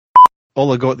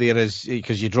All I got there is,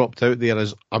 because you dropped out there,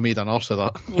 is I made an arse of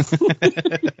that.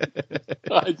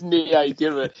 I had no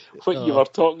idea what you were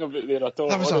talking about there at all,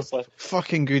 That was honestly. a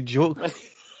fucking good joke.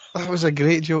 That was a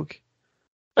great joke.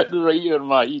 Right in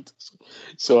my head.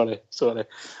 Sorry. I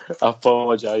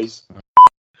apologise.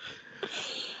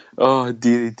 Oh,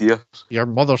 dear. Your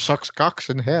mother sucks cocks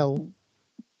in hell.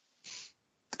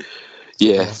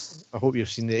 Yeah. I hope you've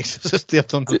seen The Exorcist there.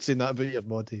 I'm not saying that about your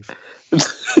mom, Dave.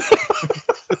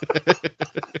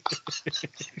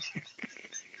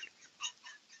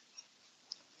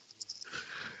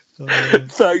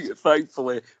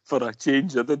 Thankfully, for a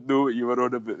change, I didn't know what you were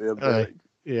on about there, Derek.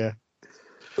 Yeah.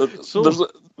 There's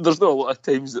not a lot of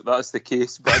times that's the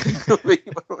case, but I didn't know what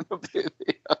you were on about there.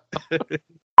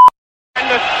 And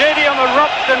the stadium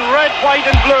erupts in red, white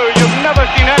and blue. You've never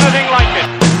seen anything like it.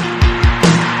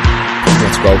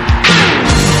 Let's go.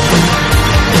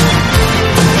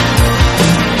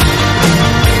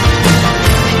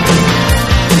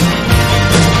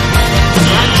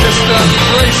 Manchester,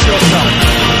 brace yourself.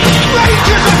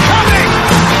 Rangers are coming!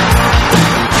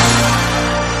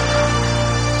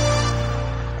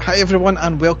 Hi everyone,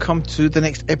 and welcome to the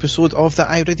next episode of the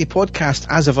I Ready podcast.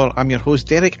 As ever, I'm your host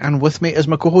Derek, and with me is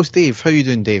my co-host Dave. How are you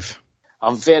doing, Dave?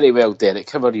 I'm very well, Derek.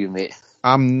 How are you, mate?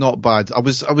 I'm not bad. I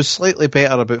was slightly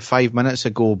better about 5 minutes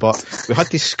ago, but we had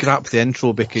to scrap the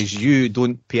intro because you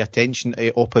don't pay attention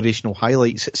to operational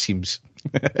highlights, it seems.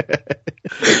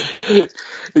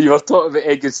 You were talking about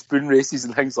egg and spoon races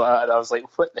and things like that, and I was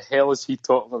like, what the hell is he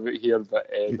talking about here? But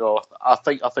no, I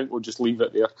think we'll just leave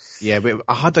it there. Yeah, but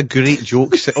I had a great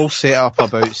joke all set up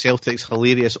about Celtic's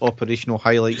hilarious operational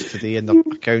highlights today in their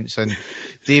accounts, and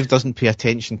Dave doesn't pay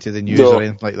attention to the news or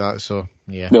anything like that, so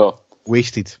yeah. No.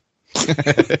 Wasted.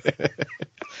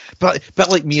 But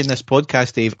like me in this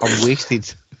podcast, Dave, I'm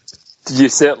wasted. You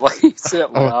certainly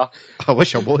are. I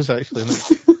wish I was, actually.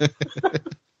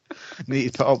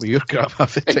 Need to put up with your crap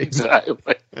half the time.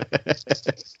 Exactly.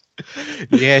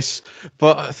 Yes,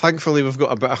 but thankfully we've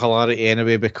got a bit of hilarity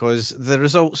anyway, because the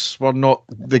results were not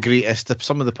the greatest.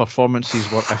 Some of the performances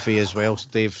were iffy as well,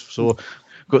 Dave. So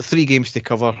we've got 3 games to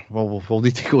cover. Well, we'll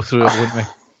need to go through it, won't we?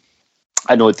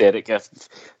 I know, Derek.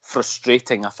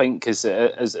 Frustrating, I think, is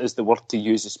the word to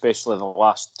use, especially the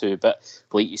last 2. But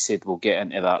like you said, we'll get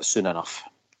into that soon enough.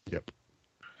 Yep.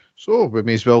 So we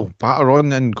may as well batter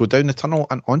on and go down the tunnel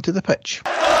and onto the pitch.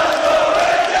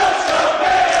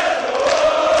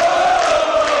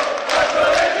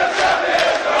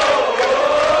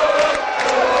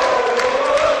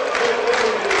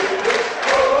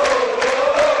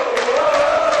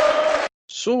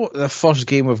 So the first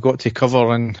game we've got to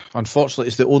cover, and unfortunately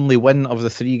it's the only win of the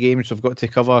 3 games we've got to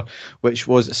cover, which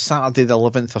was Saturday the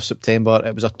 11th of September.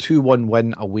 It was a 2-1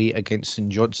 win away against St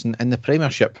Johnstone in the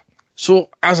Premiership. So,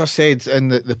 as I said in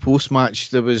the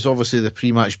post-match, there was obviously the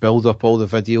pre-match build-up, all the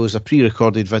videos, a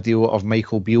pre-recorded video of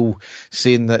Michael Beale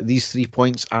saying that these 3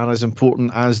 points are as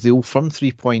important as the Old Firm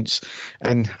 3 points.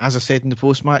 And as I said in the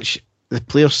post-match, the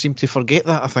players seemed to forget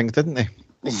that, I think, didn't they?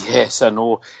 Yes, I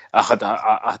know. I had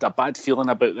a bad feeling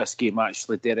about this game,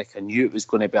 actually, Derek. I knew it was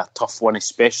going to be a tough one,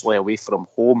 especially away from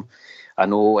home. I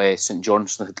know St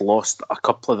Johnstone had lost a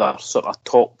couple of their sort of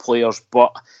top players,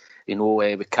 but you know,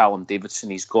 with Callum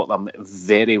Davidson, he's got them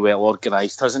very well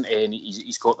organised, hasn't he? And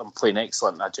he's got them playing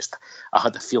excellent. I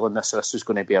had a feeling this was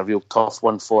going to be a real tough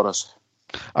one for us.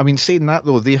 I mean, saying that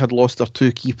though, they had lost their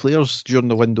 2 key players during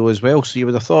the window as well, so you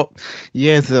would have thought,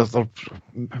 yeah, they're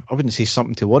I wouldn't say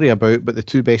something to worry about, but the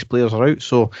 2 best players are out,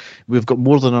 so we've got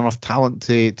more than enough talent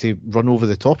to run over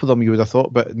the top of them, you would have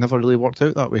thought, but it never really worked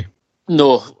out that way.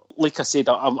 No. Like I said,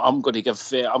 I'm going to give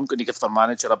the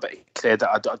manager a bit of credit.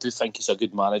 I do think he's a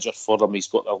good manager for them. He's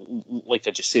got, like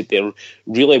I just said, they're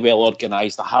really well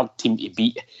organised, a hard team to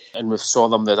beat, and we saw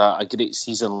them there a great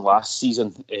season last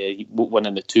season,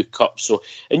 winning the 2 cups. So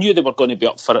I knew they were going to be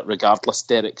up for it regardless,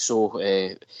 Derek. So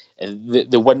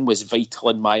the win was vital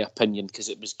in my opinion, because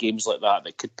it was games like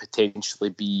that could potentially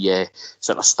be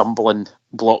sort of stumbling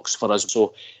blocks for us.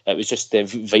 So it was just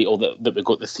vital that we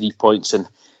got the 3 points, and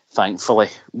thankfully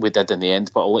we did in the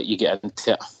end, but I'll let you get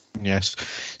into it. Yes,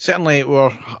 certainly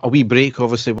we're a wee break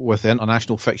obviously with the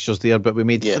international fixtures there, but we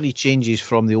made 3 changes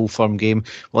from the Old Firm game.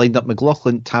 We lined up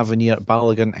McLaughlin, Tavernier,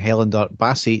 Balogun, Helander,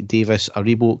 Bassey, Davis,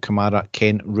 Aribo, Kamara,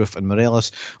 Kent, Roofe and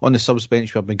Morelos. On the subs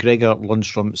bench we have McGregor,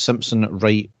 Lundstrom, Simpson,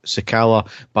 Wright, Sakala,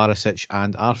 Barisic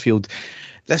and Arfield.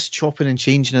 This chopping and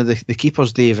changing of the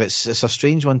keepers, Dave, it's a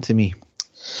strange one to me.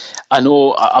 I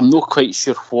know, I'm not quite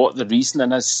sure what the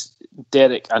reasoning is,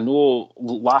 Derek. I know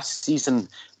last season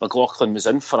McLaughlin was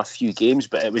in for a few games,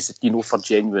 but it was, for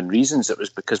genuine reasons. It was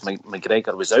because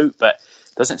McGregor was out, but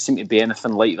it doesn't seem to be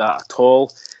anything like that at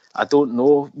all. I don't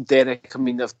know, Derek. I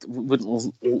mean, I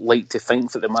wouldn't like to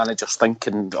think that the manager's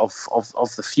thinking of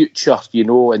the future,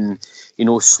 and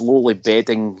slowly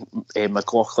bedding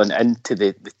McLaughlin into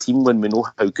the team when we know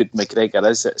how good McGregor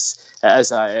is.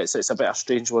 It's a bit of a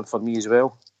strange one for me as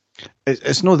well.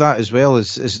 It's not that as well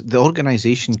as the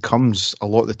organisation comes a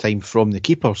lot of the time from the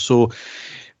keeper. So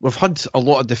we've had a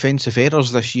lot of defensive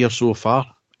errors this year so far.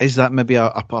 Is that maybe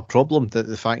a problem? That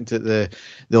the fact that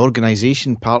the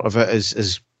organisation part of it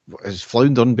is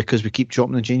floundering because we keep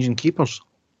chopping and changing keepers?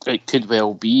 It could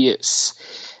well be.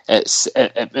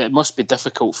 It must be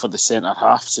difficult for the centre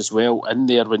halves as well in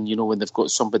there when they've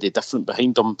got somebody different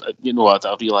behind them.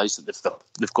 I realise that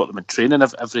they've got them in training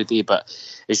every day, but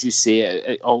as you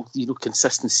say,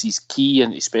 consistency is key,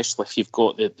 and especially if you've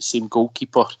got the same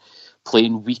goalkeeper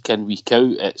playing week in, week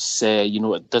out, it's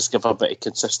it does give a bit of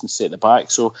consistency at the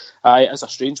back. So it's a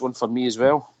strange one for me as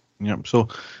well. Yep, so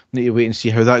need to wait and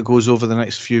see how that goes over the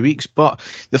next few weeks. But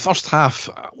the first half,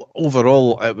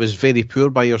 overall, it was very poor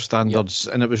by your standards,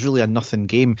 and it was really a nothing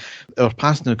game. Our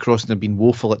passing and crossing have been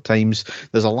woeful at times.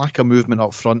 There's a lack of movement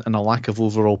up front and a lack of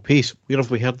overall pace. Where have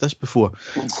we heard this before?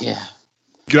 Yeah.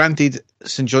 Granted,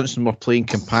 St Johnstone were playing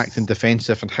compact and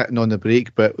defensive and hitting on the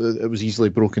break, but it was easily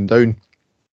broken down.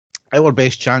 Our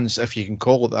best chance, if you can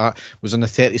call it that, was in the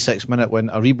 36th minute when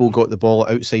Aribo got the ball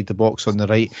outside the box on the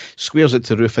right, squares it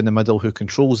to Roof in the middle, who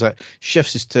controls it,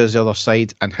 shifts it to the other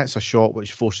side and hits a shot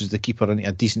which forces the keeper into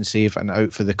a decent save and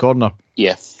out for the corner.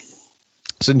 Yeah.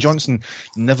 St Johnstone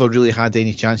never really had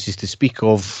any chances to speak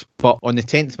of, but on the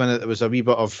 10th minute there was a wee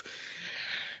bit of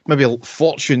maybe a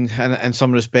fortune in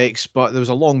some respects, but there was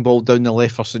a long ball down the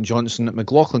left for St Johnstone.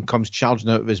 McLaughlin comes charging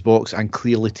out of his box and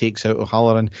clearly takes out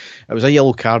O'Halloran. It was a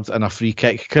yellow card and a free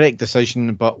kick. Correct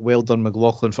decision, but well done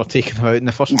McLaughlin for taking him out in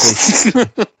the first place.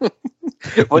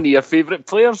 One of your favourite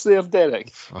players there,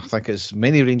 Derek. I think it's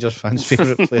many Rangers fans'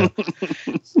 favourite player.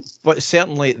 But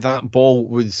certainly that ball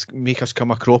would make us come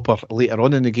a cropper later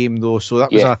on in the game, though. So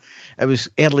that was it was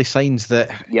early signs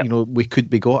that we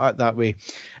could be got at that way.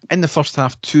 In the first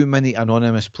half, too many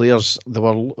anonymous players. We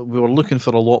were looking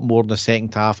for a lot more in the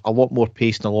second half, a lot more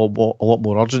pace and a lot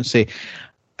more urgency.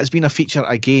 It's been a feature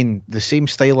again, the same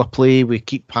style of play. We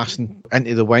keep passing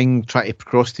into the wing, trying to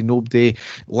cross to nobody,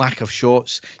 lack of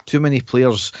shots. Too many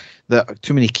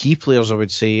key players, I would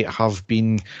say, have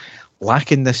been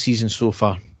lacking this season so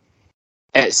far.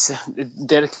 It's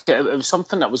Derek. It was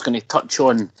something I was going to touch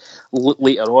on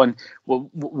later on.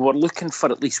 We're looking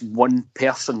for at least one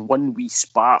person, one wee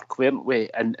spark, weren't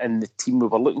we? In the team, we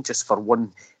were looking just for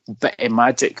one bit of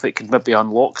magic that could maybe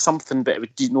unlock something. But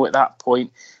at that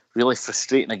point, really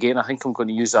frustrating. Again, I think I'm going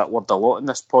to use that word a lot in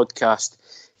this podcast.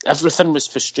 Everything was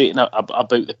frustrating about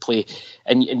the play,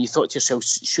 and you thought to yourself,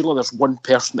 surely there's one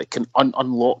person that can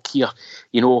unlock here,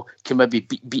 can maybe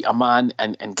beat a man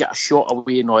and get a shot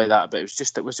away and all of that. But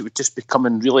it was just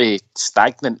becoming really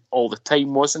stagnant all the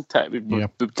time, wasn't it?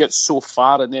 We'd get so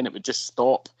far and then it would just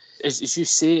stop. As you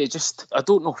say, I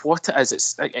don't know what it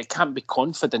is. It can't be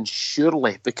confidence,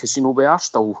 surely, because we are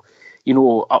still,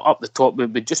 up the top.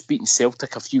 We'd just beaten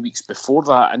Celtic a few weeks before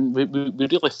that, and we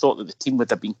really thought that the team would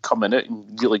have been coming out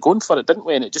and really going for it, didn't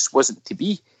we? And it just wasn't to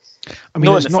be. I mean,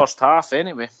 not in the first half,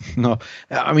 anyway. No,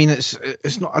 I mean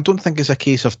it's not. I don't think it's a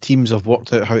case of teams have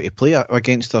worked out how to play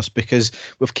against us, because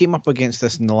we've came up against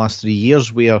this in the last 3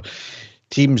 years where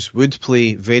teams would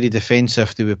play very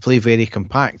defensive, they would play very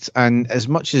compact, and as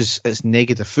much as it's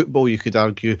negative football, you could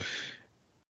argue,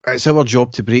 it's our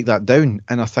job to break that down.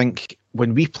 And I think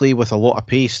when we play with a lot of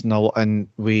pace and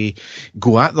we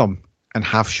go at them and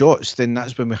have shots, then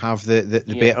that's when we have the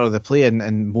better the play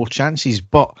and more chances.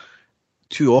 But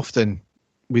too often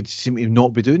we seem to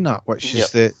not be doing that, which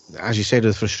is as you said,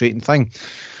 the frustrating thing.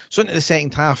 So into the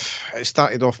second half, it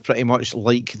started off pretty much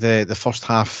like the first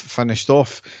half finished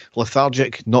off.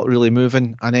 Lethargic, not really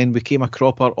moving, and then we came a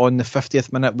cropper on the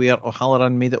 50th minute where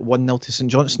O'Halloran made it 1-0 to St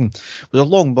Johnstone. With a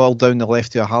long ball down the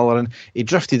left to O'Halloran, he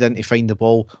drifted in to find the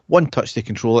ball, one touch to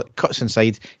control it, cuts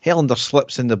inside, Helander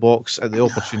slips in the box at the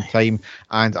opportune time,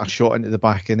 and a shot into the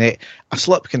back of the net. A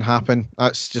slip can happen,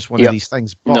 that's just one of these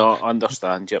things. But no, I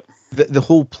understand, The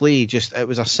whole play, it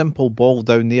was a simple ball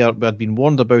down there. We had been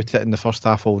warned about it in the first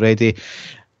half already.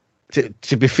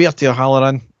 To be fair to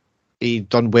O'Halloran, he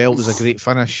done well. It was a great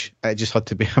finish. It just had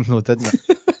to be him, though, didn't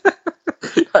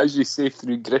it? As you say,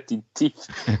 through gritted teeth.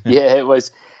 Yeah, it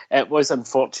was. It was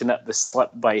unfortunate, the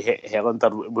slip by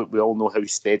Helander. We all know how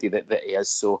steady that he is.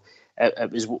 So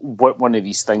it was one of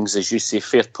these things, as you say,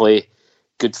 fair play,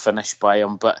 good finish by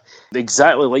him. But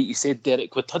exactly like you said,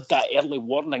 Derek, we'd had that early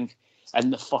warning in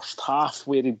the first half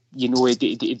where he'd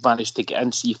managed to get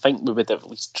in, so you think we would have at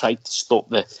least tried to stop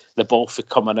the ball from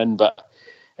coming in, but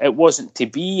it wasn't to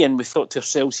be, and we thought to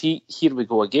ourselves, here we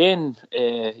go again.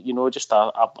 Just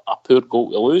a poor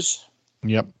goal to lose.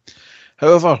 Yep.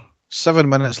 However, 7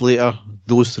 minutes later,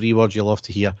 those 3 words you love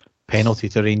to hear: penalty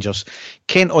to Rangers.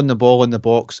 Kent on the ball in the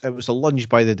box. It was a lunge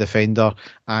by the defender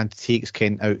and takes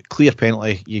Kent out. Clear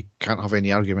penalty. You can't have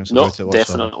any arguments about it whatsoever.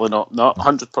 Definitely not. Not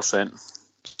 100%.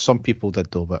 Some people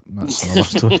did though, but that's another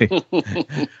story.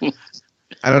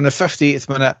 And on the 58th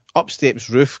minute, up steps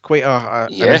Roof. Quite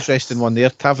an interesting one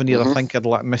there. Tavernier, I think, had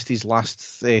missed his last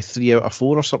 3 out of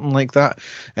 4 or something like that.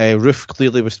 Roof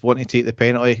clearly was wanting to take the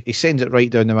penalty. He sends it right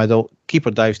down the middle.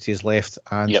 Keeper dives to his left,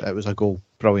 and it was a goal.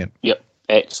 Brilliant. Yep,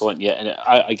 excellent. Yeah, and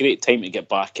a great time to get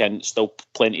back in. Still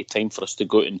plenty of time for us to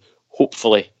go out and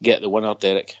hopefully get the winner,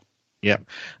 Derek. Yep.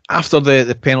 After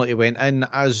the penalty went in,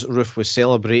 as Roof was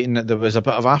celebrating, there was a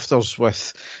bit of afters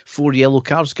with 4 yellow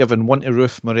cards given, 1 to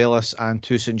Roof, Morelos and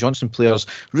 2 St Johnstone players,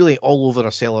 really all over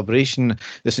a celebration.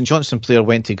 The St Johnstone player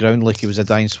went to ground like he was a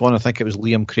dying swan. I think it was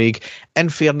Liam Craig. In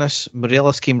fairness,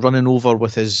 Morelos came running over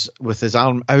with his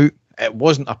arm out. It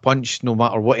wasn't a punch, no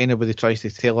matter what anybody tries to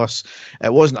tell us.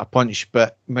 It wasn't a punch,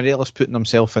 but Morelos putting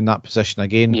himself in that position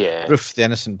again. Yeah. Roof, the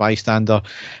innocent bystander.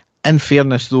 In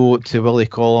fairness, though, to Willie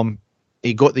Collum,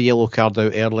 he got the yellow card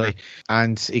out early,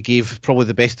 and he gave probably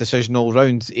the best decision all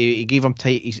round. He gave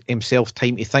himself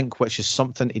time to think, which is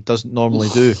something he doesn't normally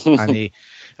do,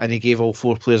 and he gave all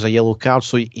 4 players a yellow card.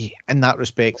 So in that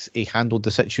respect, he handled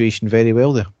the situation very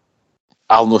well there.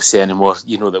 I'll not say anymore.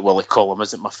 You know that Willie Collum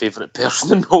isn't my favourite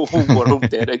person in the whole world,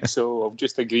 Derek. So I'll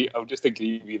just agree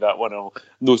with that one. I'll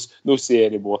no say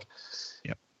anymore.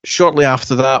 Shortly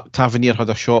after that, Tavernier had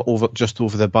a shot just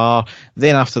over the bar.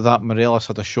 Then after that, Morelos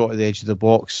had a shot at the edge of the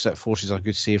box. It forces a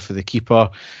good save for the keeper.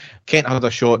 Kent had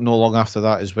a shot no long after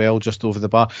that as well, just over the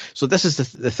bar. So this is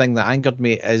the thing that angered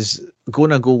me, is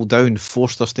going a goal down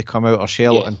forced us to come out our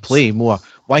shell and play more.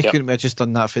 Why couldn't we have just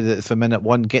done that for minute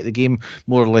 1, get the game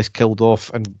more or less killed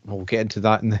off, and we'll get into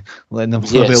that in the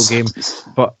Motherwell game.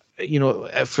 But,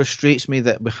 it frustrates me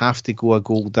that we have to go a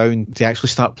goal down to actually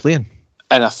start playing.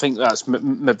 And I think that's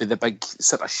maybe the big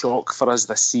sort of shock for us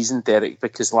this season, Derek,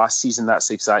 because last season that's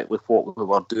exactly what we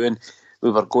were doing.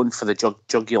 We were going for the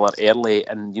jugular early,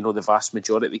 and the vast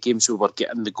majority of the games we were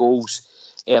getting the goals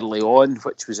early on,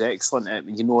 which was excellent.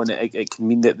 And it can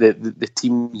mean that the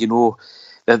team,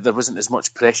 that there wasn't as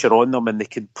much pressure on them, and they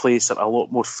could play sort of a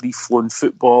lot more free-flowing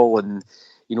football and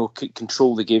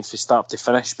control the game from start to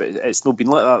finish. But it's not been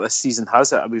like that this season,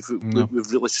 has it? We've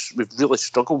really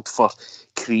struggled for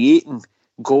creating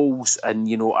goals and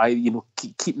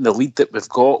keeping the lead that we've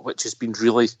got, which has been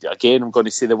really, again, I'm going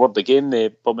to say the word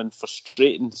again, bumming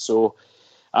frustrating. So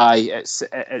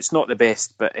it's not the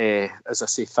best, but as I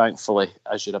say, thankfully,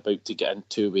 as you're about to get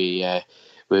into, we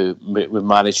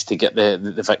managed to get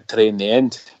the victory in the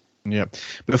end. Yeah.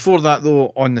 Before that,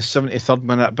 though, on the 73rd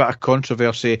minute, a bit of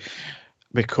controversy,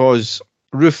 because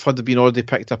Roof had been already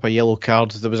picked up a yellow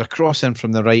card. There was a cross in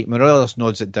from the right. Morelos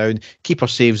nods it down. Keeper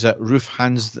saves it. Roof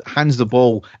hands the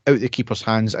ball out the keeper's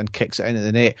hands and kicks it into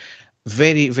the net.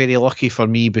 Very, very lucky for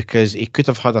me, because he could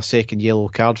have had a second yellow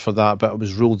card for that, but it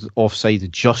was ruled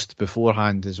offside just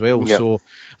beforehand as well. Yep. So I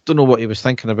don't know what he was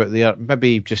thinking about there.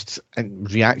 Maybe just in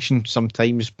reaction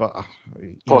sometimes, but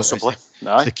possibly.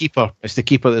 It's the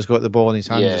keeper that's got the ball in his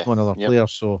hand. It's no other player.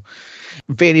 So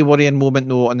very worrying moment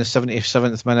though on the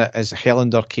 77th minute, as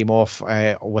Helander came off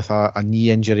with a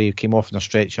knee injury, came off in a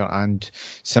stretcher, and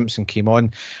Simpson came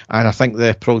on. And I think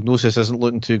the prognosis isn't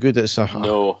looking too good. I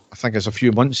think it's a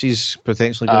few months he's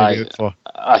potentially going to be out for.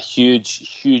 A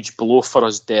huge blow for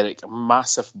us, Derek. A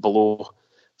massive blow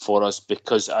for us,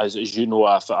 because as you know,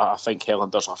 I think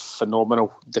Helander's a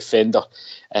phenomenal defender,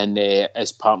 and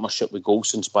his partnership with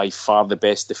Golson's by far the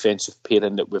best defensive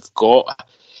pairing that we've got.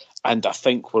 And I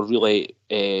think we're really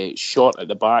short at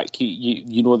the back.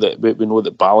 You know that we know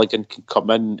that Balogun can come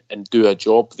in and do a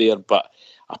job there, but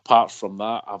apart from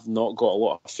that, I've not got a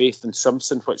lot of faith in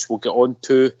Simpson, which we'll get on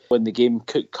to when the game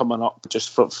coming up just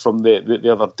from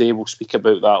the other day. We'll speak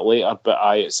about that later. But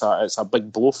it's a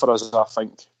big blow for us, I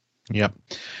think. Yep.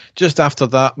 Just after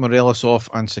that, Morelos off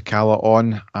and Sakala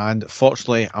on, and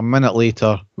fortunately a minute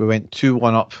later we went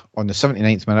 2-1 up on the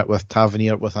 79th minute with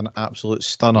Tavernier with an absolute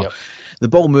stunner. Yep. The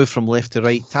ball moved from left to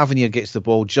right. Tavernier gets the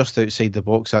ball just outside the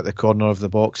box at the corner of the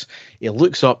box. He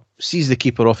looks up, sees the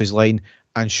keeper off his line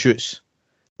and shoots.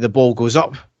 The ball goes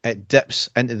up, it dips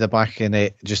into the back of the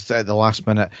net just at the last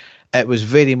minute. It was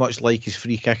very much like his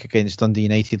free kick against Dundee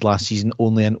United last season,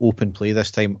 only an open play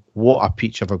this time. What a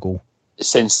peach of a goal.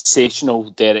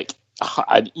 Sensational, Derek.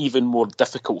 an even more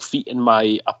difficult feat, in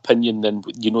my opinion, than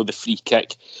the free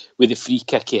kick. With the free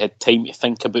kick, he had time to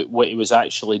think about what he was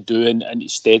actually doing and to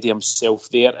steady himself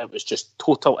there. It was just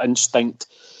total instinct,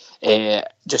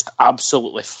 just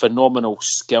absolutely phenomenal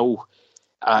skill,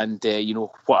 and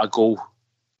what a goal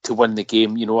to win the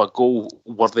game. A goal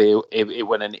worthy of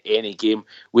winning any game.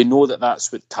 We know that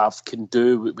that's what Tav can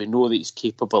do. We know that he's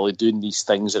capable of doing these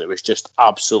things, and it was just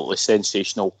absolutely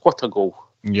sensational. What a goal!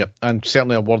 Yep, and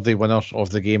certainly a worthy winner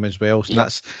of the game as well. So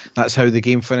that's how the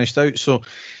game finished out. So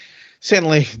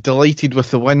certainly delighted with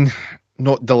the win,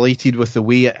 not delighted with the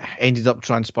way it ended up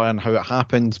transpiring, how it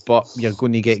happened, but you're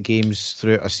going to get games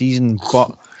throughout a season.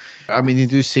 But I mean, they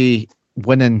do say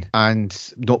winning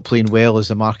and not playing well is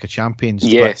the mark of champions.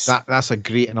 Yes. But that's a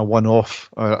great and a one-off,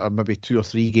 or maybe 2 or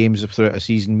 3 games throughout a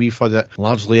season. We've had it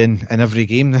largely in every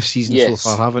game this season so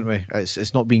far, haven't we?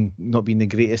 It's not been the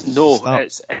greatest. No,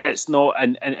 start. it's not,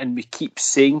 and we keep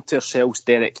saying to ourselves,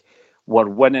 Derek, we're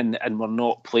winning and we're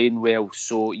not playing well,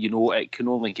 so it can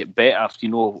only get better.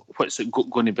 What's it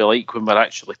going to be like when we're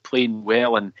actually playing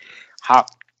well and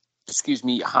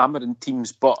hammering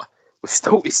teams? But we've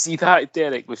still to see that,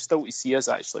 Derek. We've still to see us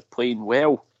actually playing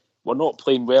well. We're not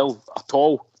playing well at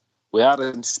all. We are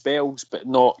in spells, but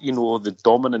not, the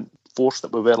dominant force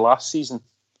that we were last season.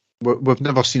 We've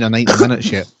never seen a 90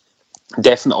 minutes yet.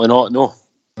 Definitely not, no.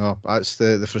 Oh, that's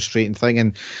the frustrating thing.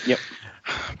 And yep.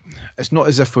 It's not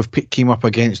as if we've came up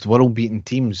against world-beating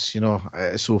teams,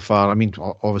 so far. I mean,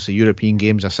 obviously European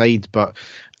games aside, but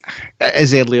it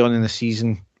is early on in the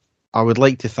season. I would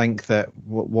like to think that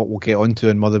what we'll get onto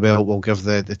in Motherwell will give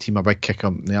the team a big kick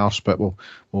up in the arse, but we'll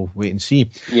wait and see.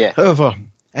 Yeah. However,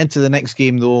 into the next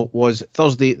game, though, was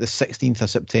Thursday, the 16th of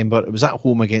September. It was at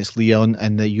home against Lyon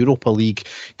in the Europa League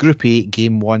Group A,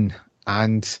 Game 1,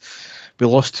 and we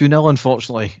lost 2-0,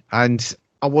 unfortunately. And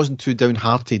I wasn't too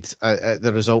downhearted at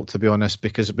the result, to be honest,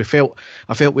 because I felt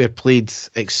we had played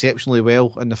exceptionally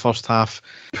well in the first half,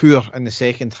 poor in the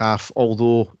second half,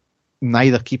 although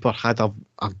neither keeper had a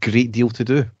great deal to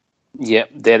do. Yeah,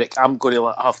 Derek, I'm going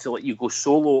to have to let you go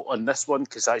solo on this one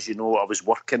because, as you know, I was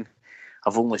working.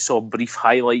 I've only saw brief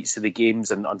highlights of the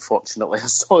games, and unfortunately I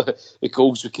saw the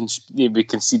goals we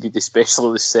conceded,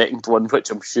 especially the second one, which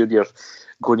I'm sure you're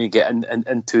going to get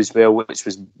into as well, which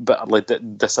was bitterly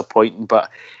disappointing. But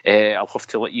I'll have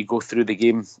to let you go through the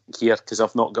game here because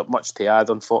I've not got much to add,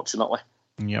 unfortunately.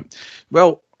 Yeah.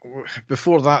 Well,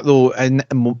 before that, though,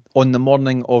 on the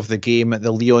morning of the game,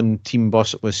 the Lyon team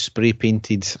bus was spray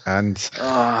painted, and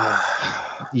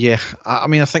yeah, I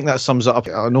mean, I think that sums it up.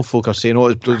 I know folk are saying, "Oh,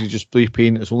 it's bloody just spray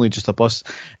paint. It's only just a bus."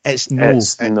 It's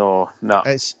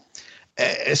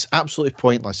absolutely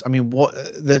pointless. I mean, what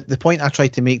the point I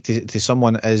tried to make to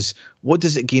someone is, what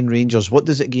does it gain Rangers? What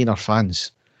does it gain our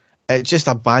fans? It's just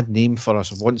a bad name for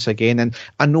us once again. And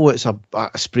I know it's a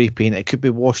spray paint. It could be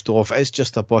washed off. It's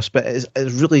just a bus. But it's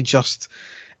really just,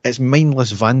 it's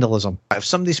mindless vandalism. If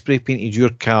somebody spray painted your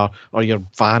car or your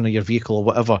van or your vehicle or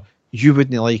whatever, you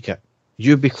wouldn't like it.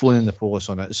 You'd be phoning the police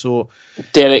on it. So,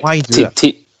 Derek, why do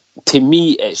it? To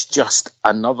me, it's just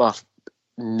another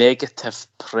negative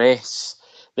press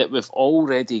that we've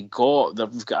already got.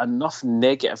 We've got enough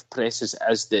negative presses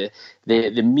as the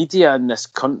media in this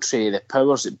country, the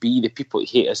powers that be, the people who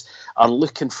hate us, are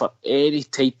looking for any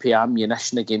type of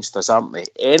ammunition against us, aren't they?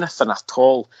 Anything at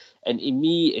all. And to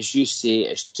me, as you say,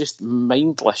 it's just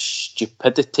mindless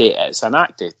stupidity. It's an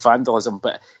act of vandalism,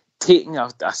 but taking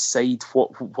aside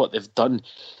what they've done,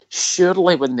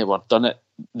 surely when they were done it,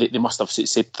 they must have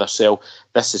said to themselves,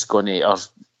 this is going to, or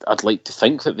I'd like to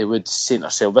think that they would say to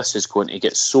themselves, this is going to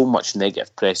get so much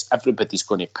negative press, everybody's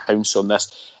going to pounce on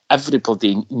this,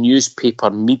 everybody, newspaper,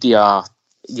 media,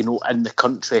 in the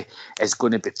country is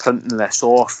going to be printing this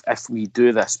off if we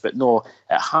do this. But no,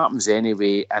 it happens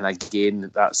anyway, and again,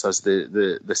 that's us,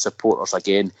 the supporters,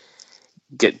 again,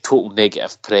 get total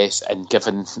negative press and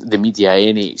giving the media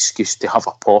any excuse to have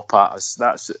a pop at us.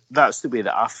 That's the way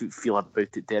that I feel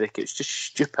about it, Derek. It's just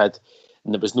stupid,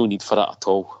 and there was no need for it at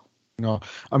all. No,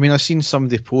 I mean, I've seen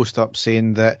somebody post up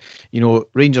saying that,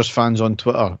 Rangers fans on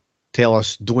Twitter tell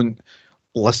us don't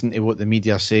listen to what the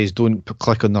media says, don't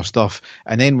click on their stuff.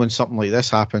 And then when something like this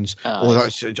happens,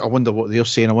 I wonder what they're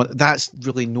saying. That's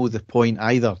really no the point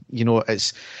either.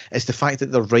 It's the fact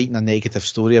that they're writing a negative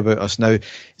story about us. Now,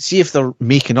 see if they're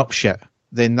making up shit,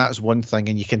 then that's one thing,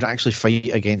 and you can actually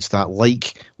fight against that,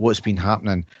 like what's been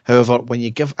happening. However, when you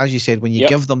give, as you said,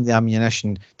 give them the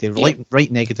ammunition, they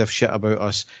write negative shit about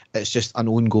us, it's just an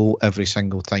own goal every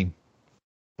single time.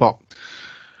 But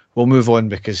we'll move on,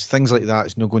 because things like that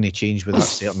is not going to change with that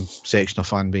certain section of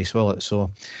fan base, will it? So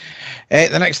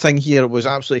the next thing here was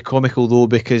absolutely comical, though,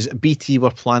 because BT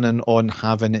were planning on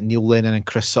having Neil Lennon and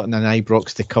Chris Sutton and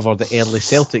Ibrox to cover the early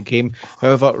Celtic game.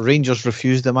 However, Rangers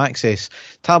refused them access.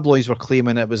 Tabloids were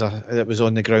claiming it was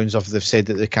on the grounds of they've said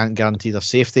that they can't guarantee their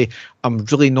safety. I'm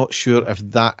really not sure if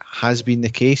that has been the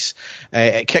case.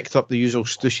 It kicked up the usual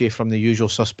stushy from the usual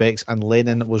suspects, and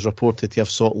Lennon was reported to have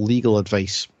sought legal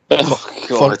advice. Oh,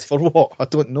 God. For what? I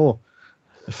don't know.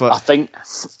 I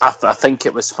think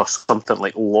it was for something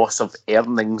like loss of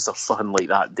earnings or something like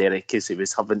that, Derek, because he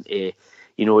was having he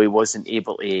wasn't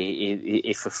able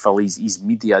to fulfil his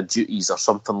media duties or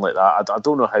something like that. I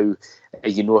don't know how,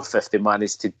 if they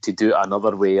managed to do it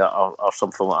another way or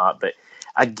something like that. But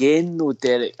again, though,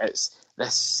 Derek, it's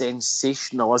this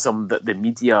sensationalism that the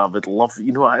media would love.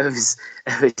 It was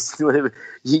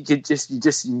you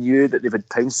just knew that they would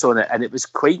pounce on it, and it was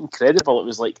quite incredible. It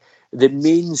was like the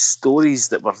main stories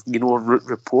that were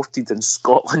reported in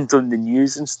Scotland on the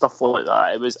news and stuff like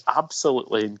that. It was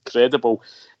absolutely incredible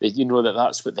that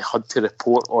that's what they had to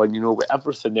report on. With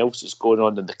everything else that's going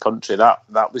on in the country,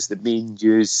 that was the main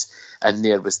news. And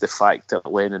there was the fact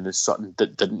that Lennon and Sutton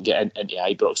didn't get into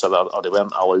Ibrox or they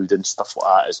weren't allowed and stuff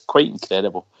like that. It's quite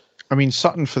incredible. I mean,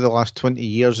 Sutton for the last 20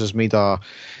 years has made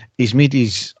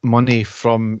his money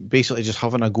from basically just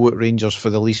having a go at Rangers for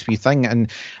the least wee thing,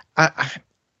 and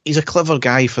he's a clever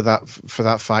guy for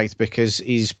that fact, because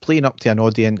he's playing up to an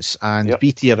audience, and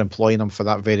BT are employing him for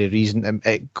that very reason. And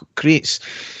it creates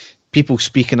people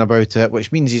speaking about it,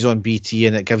 which means he's on BT,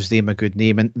 and it gives them a good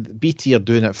name. And BT are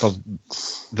doing it for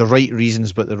the right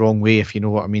reasons, but the wrong way, if you know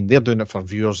what I mean. They're doing it for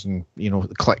viewers and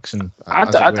clicks and. I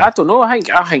don't know. I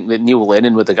think that Neil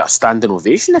Lennon would have got a standing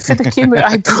ovation if it came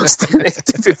out.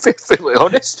 To be perfectly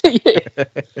honest with you.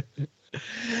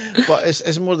 But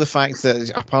it's more the fact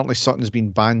that apparently Sutton's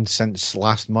been banned since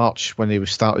last March, when he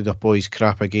started up all his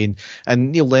crap again.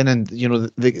 And Neil Lennon,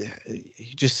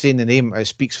 just saying the name, it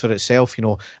speaks for itself.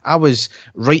 I was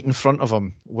right in front of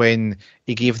him when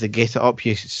he gave the "Get It Up"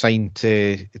 you sign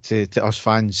to us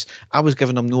fans. I was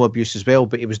giving him no abuse as well,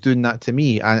 but he was doing that to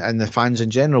me and the fans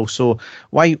in general. So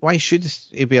why should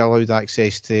he be allowed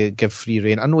access to give free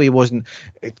rein? I know he wasn't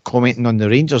commenting on the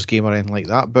Rangers game or anything like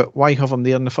that, but why have him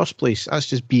there in the first place? That's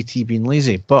just BT being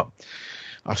lazy. But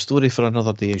a story for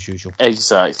another day, as usual.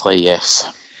 Exactly,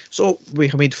 yes. So we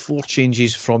have made 4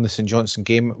 changes from the St Johnstone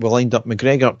game. We lined up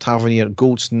McGregor, Tavernier,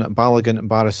 Goldson, Balogun,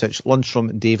 Barisic,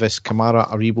 Lundstrom, Davis, Kamara,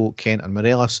 Aribo, Kent and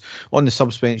Morelos. On the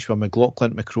subs bench were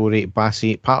McLaughlin, McCrory,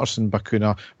 Bassey, Patterson,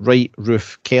 Bacuna, Wright,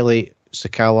 Roofe, Kelly,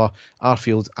 Sakala,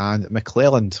 Arfield and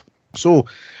McClelland. So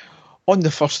on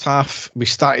the first half, we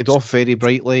started off very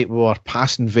brightly. We were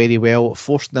passing very well,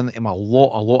 forcing into him a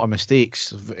lot of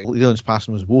mistakes. Leland's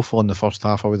passing was woeful in the first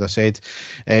half, I would have said.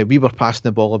 We were passing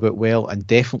the ball about well, and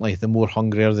definitely the more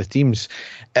hungrier the teams.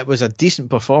 It was a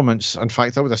decent performance. In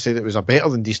fact, I would have said it was a better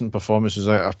than decent performance. It was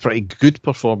a pretty good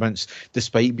performance,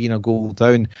 despite being a goal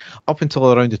down. Up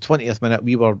until around the 20th minute,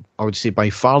 we were, I would say, by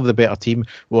far the better team.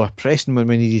 We were pressing when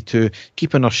we needed to,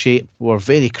 keeping our shape. We were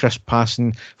very crisp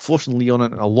passing, forcing Leon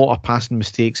into a lot of passing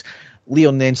mistakes.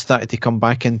 Leon then started to come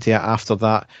back into it after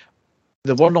that.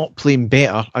 They were not playing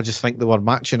better, I just think they were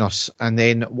matching us. And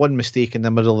then one mistake in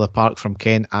the middle of the park from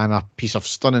Kent and a piece of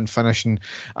stunning finishing,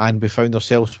 and we found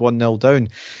ourselves 1-0 down.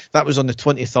 That was on the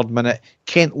 23rd minute.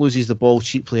 Kent loses the ball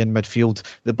cheaply in midfield.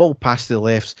 The ball passes to the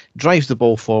left, drives the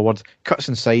ball forward, cuts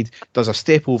inside, does a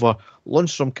step over.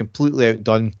 Lundstrom completely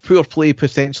outdone. Poor play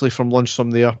potentially from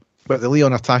Lundstrom there, but the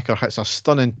Leon attacker hits a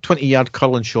stunning 20-yard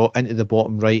curling shot into the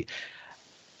bottom right.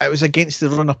 It was against the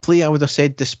run of play, I would have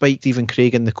said, despite Stephen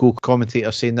Craig and the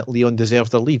co-commentator saying that Leon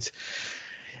deserved the lead.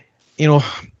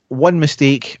 One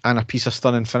mistake and a piece of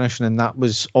stunning finishing, and that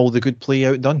was all the good play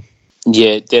outdone.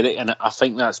 Yeah, Derek, and I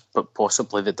think that's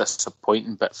possibly the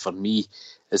disappointing bit for me,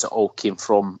 is it all came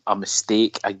from a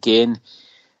mistake. Again,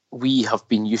 we have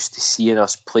been used to seeing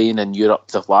us playing in Europe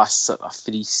the last sort of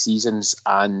 3 seasons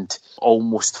and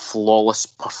almost flawless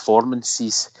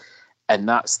performances. And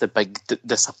that's the big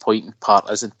disappointing part,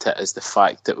 isn't it? Is the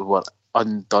fact that we were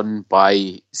undone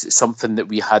by something that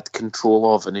we had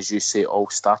control of. And as you say, it all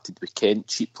started with Kent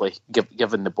cheaply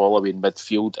giving the ball away in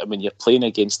midfield. And when you're playing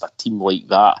against a team like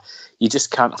that, you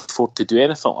just can't afford to do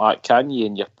anything like that, can you?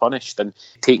 And you're punished. And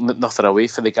taking nothing away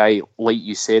for the guy, like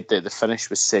you said, the finish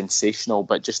was sensational.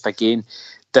 But just again,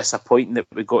 disappointing that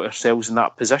we got ourselves in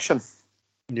that position.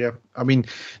 Yeah, I mean,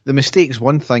 the mistake's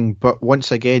one thing, but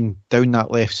once again, down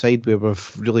that left side where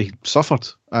we've really suffered.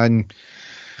 And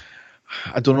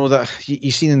I don't know that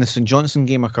you've seen in the St Johnstone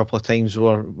game a couple of times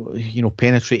where,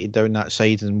 penetrated down that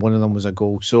side and one of them was a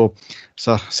goal. So it's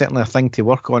certainly a thing to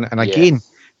work on. And again,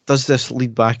 does this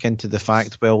lead back into the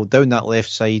fact, well, down that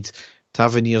left side,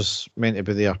 Tavernier's meant to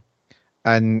be there.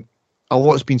 And a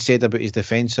lot's been said about his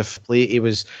defensive play. He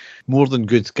was more than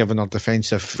good given our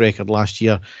defensive record last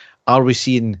year. Are we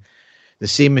seeing the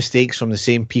same mistakes from the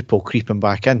same people creeping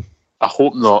back in? I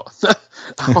hope not.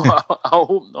 I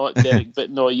hope not, Derek. But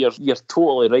no, you're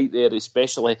totally right there,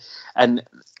 especially. And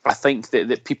I think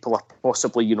that people are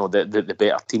possibly, the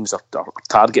better teams are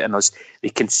targeting us. They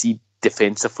can see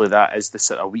defensively that is the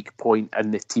sort of weak point,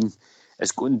 and the team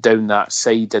is going down that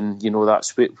side, and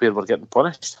that's where we're getting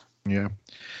punished. Yeah.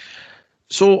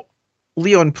 So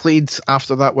Leon played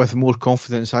after that with more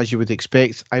confidence, as you would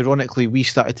expect. Ironically, we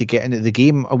started to get into the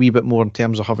game a wee bit more in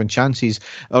terms of having chances.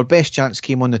 Our best chance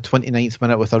came on the 29th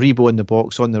minute with Aribo in the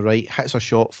box on the right, hits a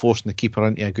shot, forcing the keeper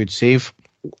into a good save.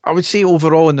 I would say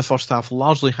overall in the first half,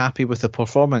 largely happy with the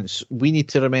performance. We need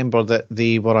to remember that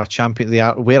they were a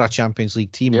Champions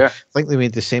League team. Yeah. I think they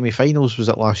made the semi-finals, was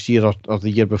it last year or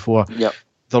the year before? Yep.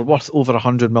 They're worth over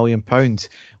 £100 million.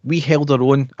 We held our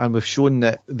own, and we've shown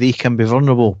that they can be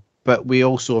vulnerable. But we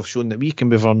also have shown that we can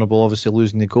be vulnerable, obviously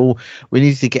losing the goal. We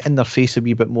needed to get in their face a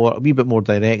wee bit more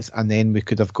direct, and then we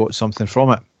could have got something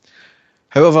from it.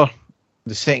 However,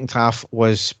 the second half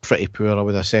was pretty poor, I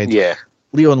would have said. Yeah.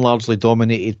 Leon largely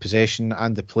dominated possession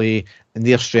and the play, and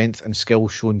their strength and skill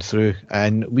shone through.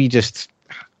 And we just,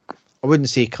 I wouldn't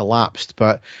say collapsed,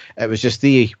 but it was just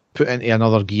they put into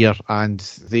another gear, and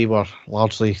they were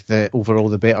largely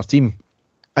the better team.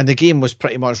 And the game was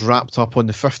pretty much wrapped up on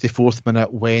the 54th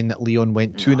minute when Leon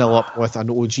went 2-0 up with an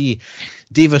OG.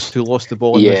 Davis, who lost the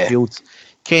ball in midfield.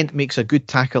 Kent makes a good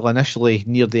tackle initially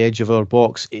near the edge of our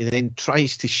box. He then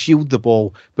tries to shield the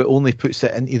ball, but only puts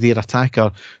it into their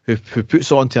attacker, who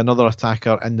puts it onto another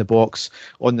attacker in the box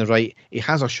on the right. He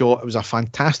has a shot. It was a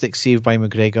fantastic save by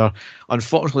McGregor.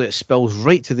 Unfortunately, it spills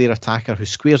right to their attacker, who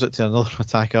squares it to another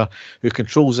attacker, who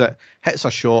controls it, hits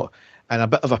a shot, and a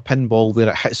bit of a pinball where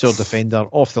it hits our defender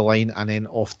off the line and then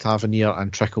off Tavernier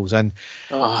and trickles in.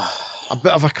 A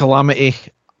bit of a calamity.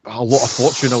 A lot of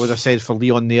fortune, I would have said, for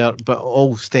Leon there, but it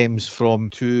all stems from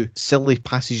two silly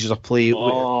passages of play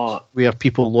where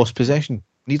people lost possession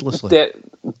needlessly.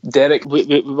 Derek, we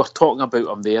were talking about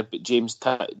him there, but James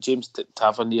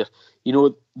Tavernier,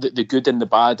 the good and the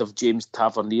bad of James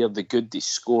Tavernier. The good, he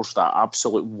scores that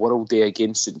absolute world day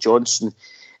against St Johnstone,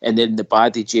 and then the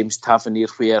bad of James Tavernier,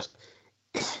 where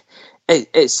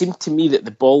it seemed to me that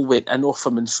the ball went in off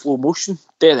him in slow motion.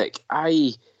 Derek,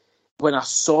 when I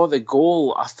saw the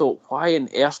goal, I thought, why on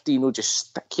earth do you just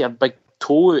stick your big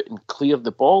toe out and clear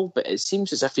the ball? But it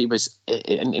seems as if he was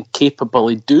incapable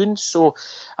of doing so.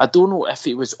 I don't know if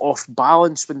he was off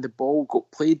balance when the ball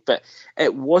got played, but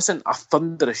it wasn't a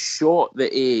thunderous shot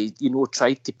that he,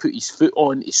 tried to put his foot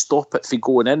on to stop it from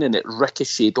going in, and it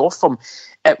ricocheted off him.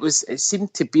 It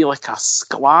seemed to be like a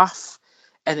sclaff,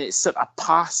 and it sort of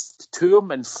passed to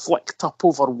him and flicked up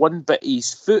over one bit of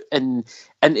his foot and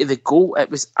into the goal.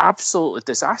 It was absolutely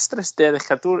disastrous, Derek.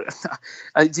 Do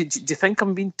you think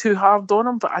I'm being too hard on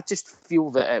him? But I just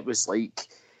feel that it was like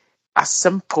a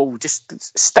simple,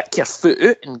 just stick your foot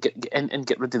out and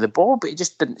get rid of the ball, but he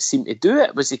just didn't seem to do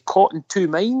it. Was he caught in two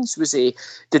minds?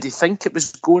 Did he think it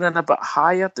was going in a bit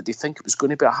higher? Did he think it was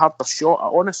going to be a harder shot? I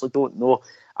honestly don't know.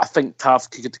 I think Tav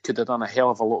could have done a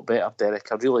hell of a lot better,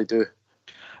 Derek. I really do.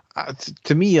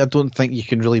 To me, I don't think you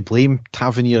can really blame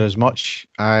Tavernier as much.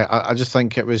 I just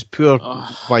think it was poor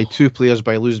by two players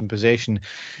by losing possession.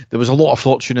 There was a lot of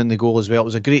fortune in the goal as well. It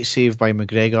was a great save by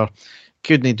McGregor.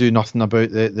 Couldn't do nothing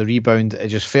about the rebound. It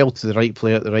just fell to the right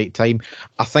player at the right time.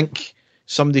 I think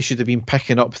somebody should have been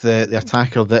picking up the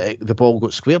attacker that the ball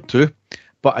got squared to.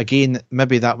 But again,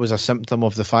 maybe that was a symptom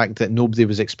of the fact that nobody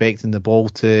was expecting the ball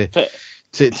to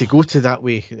go to that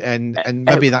way. And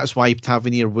maybe that's why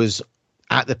Tavernier was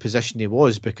at the position he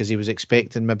was, because he was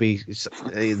expecting maybe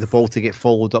the ball to get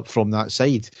followed up from that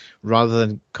side rather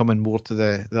than coming more to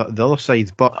the other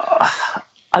side. But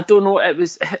I don't know. It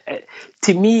was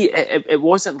to me. It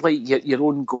wasn't like your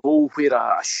own goal where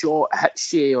a shot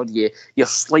hits you, or you're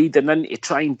sliding in to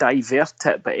try and divert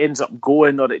it, but ends up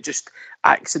going, or it just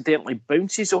accidentally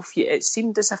bounces off you. It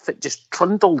seemed as if it just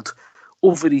trundled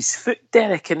over his foot,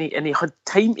 Derek, and he had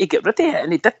time to get rid of it,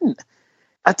 and he didn't.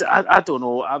 I don't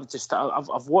know.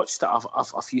 I've watched it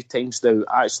a few times now.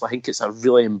 Actually, I think it's a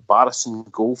really embarrassing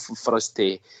goal for us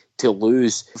to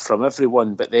lose from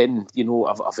everyone. But then,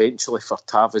 eventually for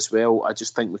Tav as well, I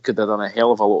just think we could have done a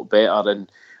hell of a lot better,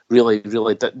 and really,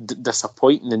 really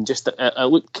disappointing, and just it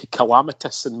looked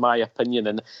calamitous in my opinion.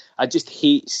 And I just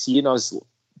hate seeing us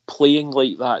playing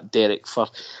like that, Derek, for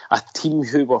a team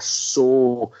who were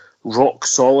so rock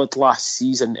solid last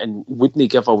season and wouldn't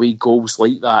give away goals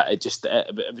like that.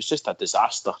 It was just a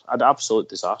disaster, an absolute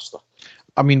disaster.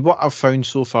 I mean, what I've found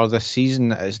so far this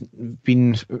season has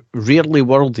been rarely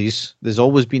worldies. There's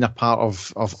always been a part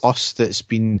of us that's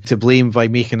been to blame by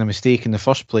making a mistake in the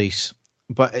first place.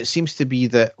 But it seems to be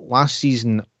that last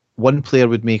season, one player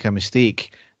would make a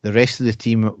mistake, the rest of the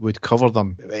team would cover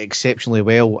them exceptionally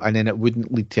well, and then it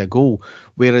wouldn't lead to a goal.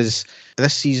 Whereas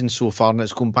this season so far, and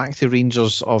it's going back to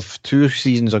Rangers of 3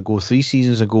 seasons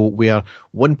ago, where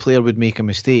one player would make a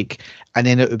mistake, and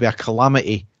then it would be a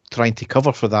calamity trying to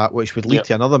cover for that, which would lead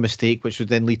to another mistake, which would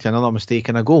then lead to another mistake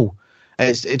and a goal.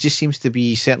 It just seems to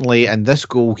be, certainly in this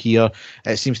goal here,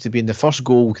 it seems to be in the first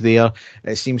goal there,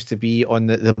 it seems to be on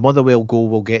the Motherwell goal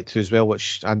we'll get to as well,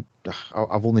 which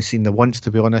I've only seen the once, to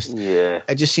be honest. Yeah.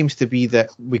 It just seems to be that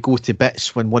we go to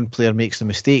bits when one player makes a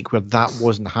mistake, where that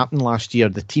wasn't happening last year.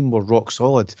 The team were rock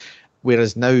solid,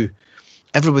 whereas now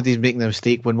everybody's making a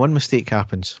mistake when one mistake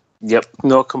happens. Yep,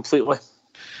 no, completely.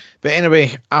 But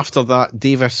anyway, after that,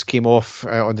 Davis came off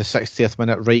on the 60th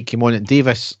minute. Wright came on. And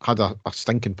Davis had a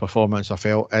stinking performance, I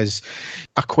felt. Is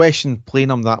a question playing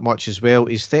him that much as well.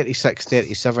 He's 36,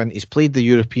 37. He's played the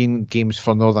European games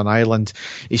for Northern Ireland.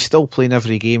 He's still playing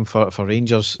every game for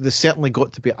Rangers. There's certainly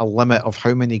got to be a limit of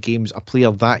how many games a player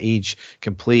that age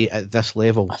can play at this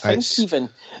level. I think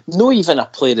even a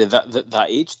player of that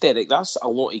age, Derek, that's a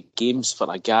lot of games for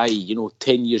a guy,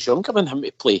 10 years younger than him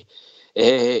to play.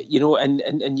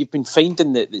 And you've been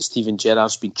finding that Steven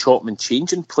Gerrard's been chopping and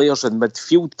changing players in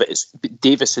midfield, but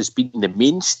Davis has been the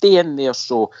mainstay in there,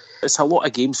 so it's a lot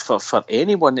of games for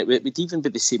anyone. It would even be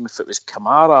the same if it was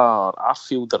Kamara or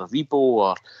Arfield or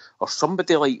Aribo or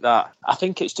somebody like that. I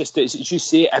think it's just, as you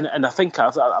say, and I think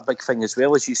a big thing as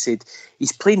well, as you said,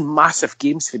 he's playing massive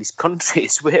games for his country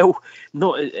as well.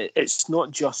 It's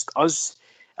not just us.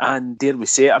 And dare we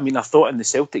say it, I mean, I thought in the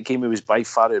Celtic game he was by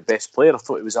far our best player. I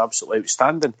thought he was absolutely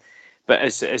outstanding. But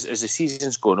as the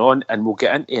season's going on, and we'll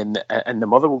get into in the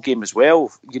Motherwell game as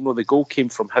well, the goal came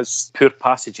from his poor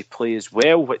passage of play as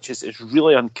well, which is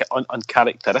really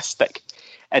uncharacteristic.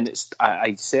 And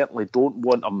I certainly don't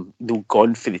want him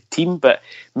gone for the team. But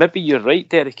maybe you're right,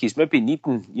 Derek. He's maybe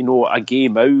needing a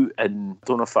game out, and I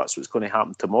don't know if that's what's going to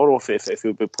happen tomorrow, if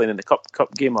he'll be playing in the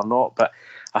cup game or not. But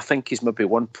I think he's maybe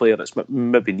one player that's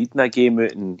maybe needing a game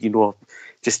out, and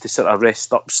just to sort of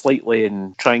rest up slightly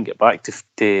and try and get back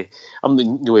to I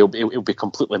mean, he'll be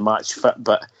completely match fit,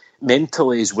 but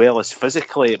mentally as well as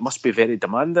physically, it must be very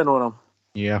demanding on him.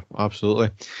 Yeah, absolutely.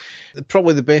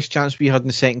 Probably the best chance we had in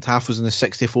the second half was in the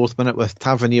 64th minute, with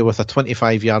Tavernier with a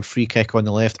 25-yard free kick on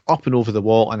the left, up and over the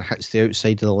wall, and hits the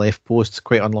outside of the left post.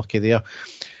 Quite unlucky there.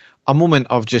 A moment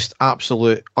of just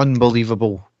absolute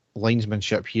unbelievable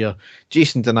linesmanship here.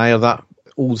 Jason Denayer, that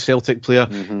old Celtic player,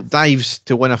 dives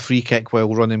to win a free kick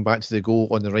while running back to the goal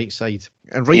on the right side,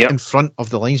 and in front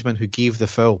of the linesman who gave the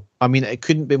foul. I mean, it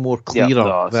couldn't be more clear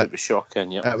that it was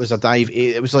shocking. It was a dive.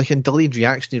 It was like in delayed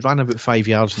reaction. He ran about 5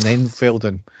 yards and then fell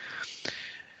down.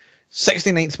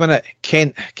 69th minute,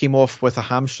 Kent came off with a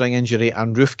hamstring injury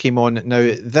and Roofe came on.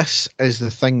 Now, this is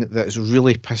the thing that's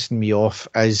really pissing me off,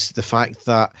 is the fact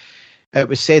that it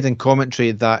was said in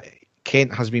commentary that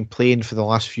Kent has been playing for the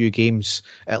last few games,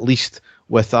 at least,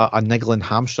 with a niggling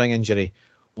hamstring injury.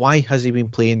 Why has he been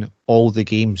playing all the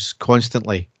games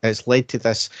constantly? It's led to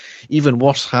this even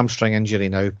worse hamstring injury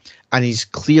now, and he's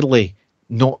clearly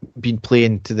not been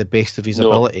playing to the best of his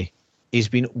ability. He's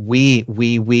been way,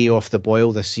 way, way off the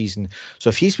boil this season. So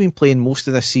if he's been playing most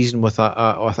of this season with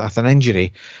an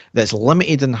injury that's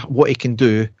limited in what he can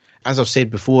do, as I've said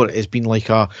before, it's been like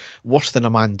a worse than a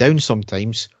man down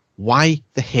sometimes. Why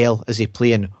the hell is he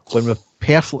playing when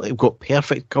we've got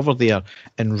perfect cover there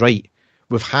and Wright?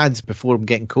 We've had, before him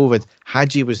getting COVID,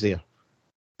 Hadji was there.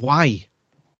 Why?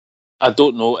 I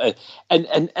don't know.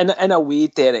 And in a way,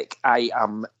 Derek, I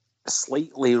am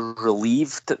slightly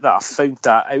relieved that I found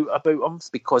that out about him,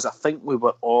 because I think we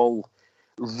were all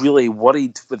really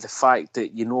worried with the fact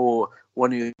that,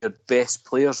 one of your best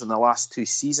players in the last 2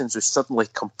 seasons was suddenly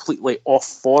completely off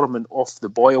form and off the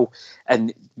boil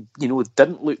and,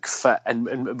 didn't look fit, and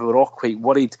we were all quite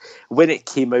worried. When it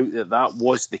came out that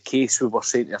was the case, we were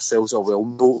saying to ourselves, oh, well,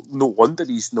 no wonder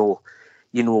he's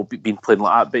been playing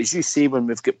like that. But as you say, when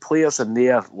we've got players in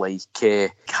there like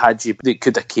Hadji that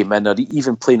could have came in, or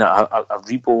even playing a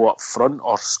Rebo up front,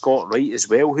 or Scott Wright as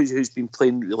well, who's been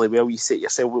playing really well, you say to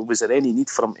yourself, was there any need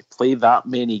for him to play that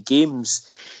many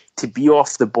games, to be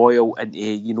off the boil and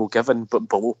to, given but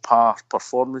below par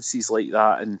performances like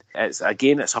that? And it's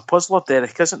a puzzler,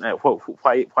 Derek, isn't it?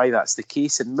 Why that's the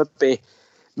case? And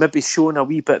maybe showing a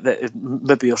wee bit that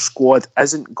maybe our squad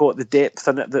hasn't got the depth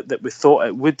in it that we thought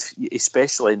it would,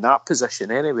 especially in that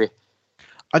position anyway.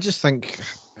 I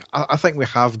think we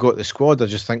have got the squad. I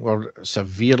just think we're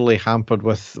severely hampered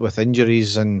with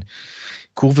injuries and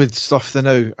COVID stuff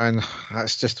now, and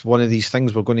that's just one of these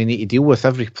things we're going to need to deal with.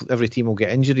 Every team will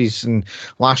get injuries, and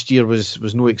last year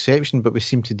was no exception, but we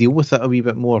seem to deal with it a wee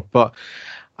bit more. But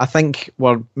I think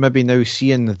we're maybe now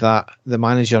seeing that the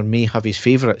manager may have his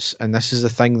favourites, and this is the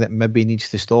thing that maybe needs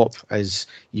to stop, is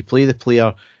you play the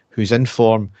player who's in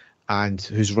form and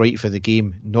who's right for the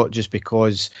game, not just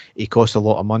because he costs a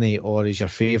lot of money or he's your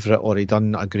favourite or he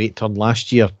done a great turn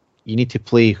last year. You need to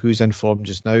play who's in form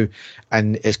just now,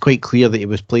 and it's quite clear that he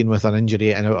was playing with an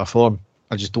injury and out of form.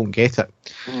 I just don't get it.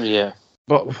 Yeah.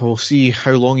 But we'll see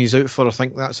how long he's out for. I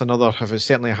think that's another, if it's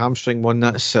certainly a hamstring one,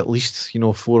 that's at least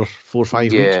 4 or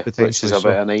 5 weeks potentially. Which is a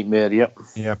bit of a nightmare, yep.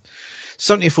 Yeah.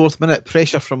 74th minute,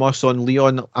 pressure from us on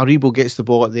Leon. Aribo gets the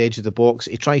ball at the edge of the box.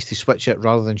 He tries to switch it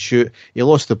rather than shoot. He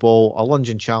lost the ball, a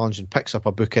lunging challenge, and picks up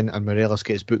a booking, and Morelos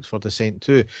gets booked for dissent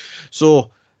too.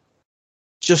 So,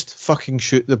 just fucking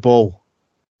shoot the ball.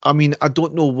 I mean, I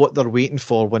don't know what they're waiting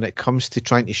for when it comes to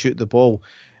trying to shoot the ball.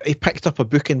 He picked up a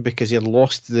booking because he had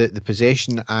lost the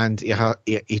possession, and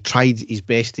he tried his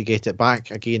best to get it back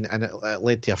again, and it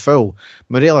led to a foul.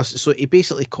 Morelos, so he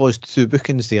basically caused 2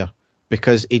 bookings there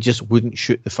because he just wouldn't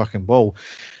shoot the fucking ball.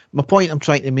 My point I'm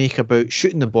trying to make about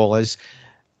shooting the ball is,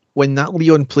 when that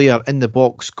Leon player in the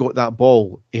box got that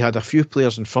ball, he had a few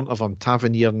players in front of him,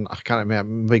 Tavernier and I can't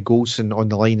remember, maybe Goldson on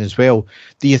the line as well.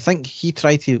 Do you think he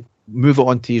tried to move it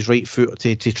onto his right foot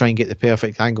to try and get the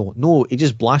perfect angle? No, he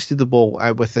just blasted the ball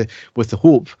out with the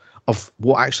hope of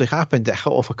what actually happened. It hit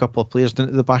off a couple of players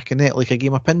into the back of the net like a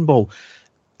game of pinball.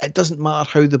 It doesn't matter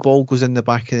how the ball goes in the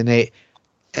back of the net.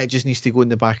 It just needs to go in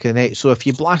the back of the net. So if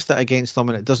you blast it against them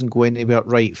and it doesn't go anywhere,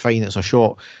 right, fine, it's a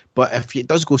shot. But if it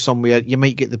does go somewhere, you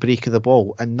might get the break of the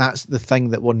ball. And that's the thing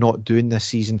that we're not doing this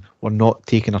season. We're not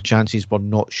taking our chances. We're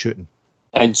not shooting.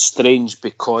 And strange,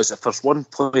 because if there's one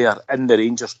player in the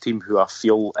Rangers team who I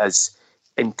feel is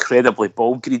incredibly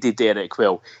ball greedy, Derek,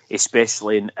 well,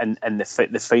 especially in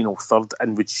the final third,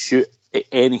 and would shoot at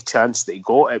any chance that he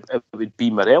got, it would be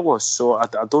Morelos. So I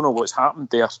don't know what's happened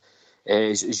there.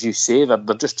 As you say, they're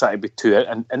just trying to be too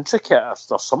intricate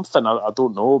or something. I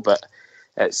don't know, but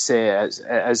it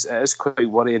is quite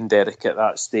worrying, Derek, at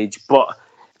that stage. But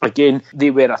again,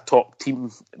 they were a top team.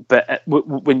 But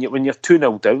when you're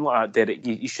 2-0 down like that, Derek,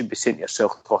 you should be saying to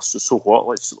yourself, "Oh, so what?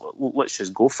 Let's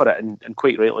just go for it." And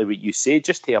quite rightly, what you say,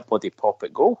 just take a bloody pop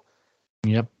at goal.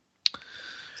 Yep.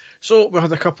 So we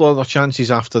had a couple of other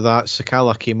chances after that.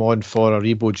 Sakala came on for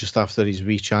Aribo just after his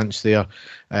wee chance there,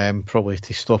 probably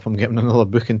to stop him getting another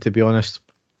booking, to be honest.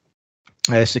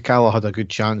 Sakala had a good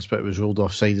chance, but it was ruled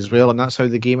offside as well, and that's how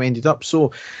the game ended up.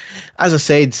 So, as I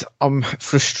said, I'm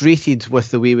frustrated with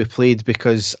the way we played,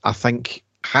 because I think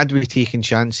had we taken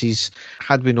chances,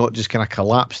 had we not just kind of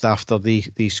collapsed after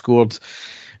they scored,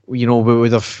 we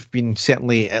would have been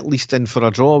certainly at least in for a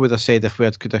draw, I would have said, if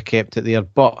we could have kept it there.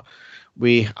 But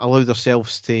we allowed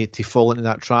ourselves to fall into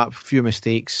that trap, a few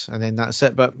mistakes, and then that's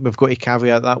it. But we've got to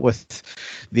caveat that with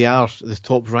they are the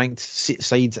top-ranked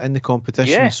sides in the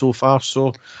competition so far,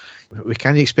 so we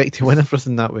can't expect to win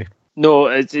everything that way. No,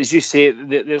 as you say,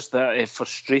 there's that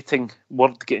frustrating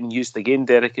word getting used again,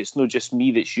 Derek. It's not just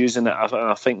me that's using it.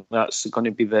 I think that's going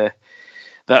to be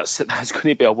that's going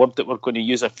to be a word that we're going to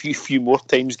use a few more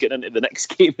times getting into the next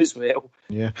game as well.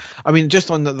 Yeah, I mean,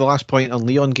 just on the last point on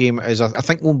Leon game is, I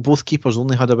think both keepers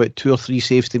only had about 2 or 3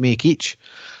 saves to make each.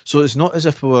 So it's not as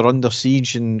if we were under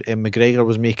siege and McGregor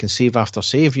was making save after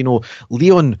save.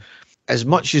 Leon, as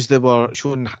much as they were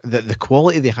showing the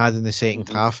quality they had in the second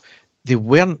half, they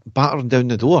weren't battering down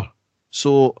the door.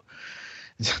 So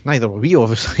neither were we,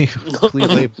 obviously,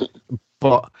 clearly,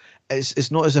 but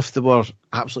it's not as if they were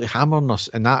absolutely hammering us,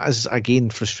 and that is, again,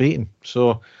 frustrating.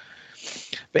 So,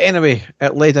 but anyway,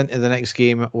 it led into the next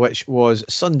game, which was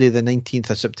Sunday the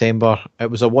 19th of September.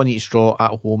 It was a 1-1 draw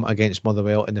at home against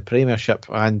Motherwell in the Premiership,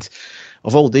 and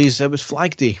of all days, it was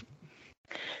Flag Day.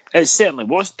 It certainly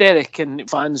was, Derek, and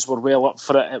fans were well up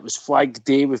for it. It was Flag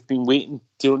Day. We've been waiting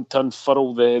to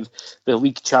unfurl the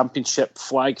League Championship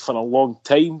flag for a long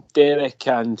time, Derek,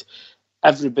 and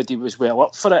everybody was well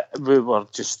up for it. We were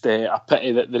just a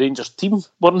pity that the Rangers team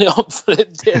weren't up for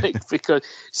it, Derek, because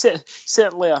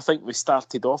certainly I think we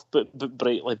started off but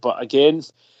brightly. But again,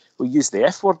 we used the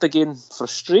F word again,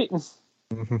 frustrating.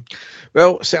 Mm-hmm.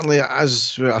 Well, certainly,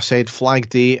 as I said, Flag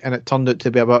Day, and it turned out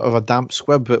to be a bit of a damp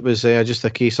squib. It was just a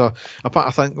case of,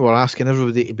 I think we were asking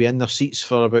everybody to be in their seats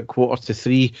for about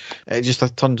 2:45. It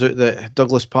just turned out that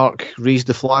Douglas Park raised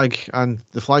the flag, and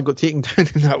the flag got taken down,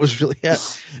 and that was really it.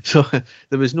 So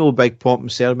there was no big pomp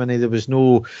and ceremony, there was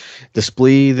no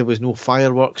display, there was no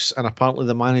fireworks, and apparently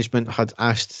the management had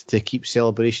asked to keep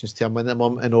celebrations to a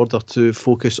minimum in order to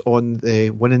focus on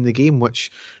winning the game,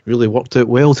 which really worked out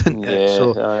well, didn't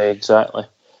it? Exactly.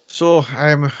 So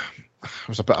it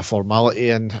was a bit of formality,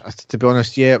 and to be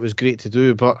honest, yeah, it was great to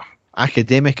do, but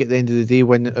academic at the end of the day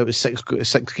when it was six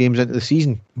games into the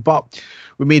season. But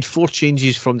we made 4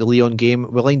 changes from the Leon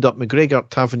game. We lined up McGregor,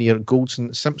 Tavernier,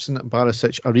 Goldson, Simpson,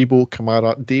 Barisic, Aribo,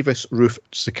 Kamara, Davis, Roofe,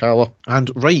 Sakala,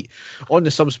 and Wright. On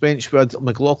the subs bench, we had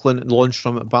McLaughlin,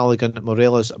 Lundstram, Balogun,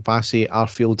 Morelos, Bassey,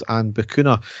 Arfield, and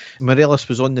Bacuna. Morelos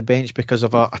was on the bench because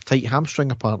of a tight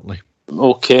hamstring, apparently.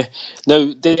 Okay.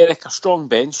 Now, Derek, a strong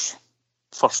bench,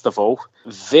 first of all.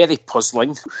 Very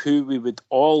puzzling. Who we would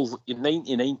all,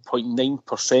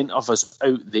 99.9% of us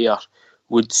out there,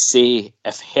 would say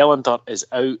if Helander is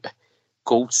out,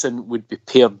 Goldson would be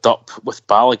paired up with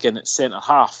Balogun at centre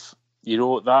half. You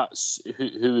know, that's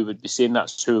who we would be saying.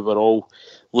 That's who we were all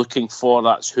looking for.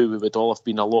 That's who we would all have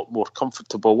been a lot more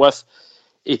comfortable with.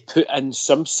 He put in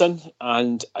Simpson,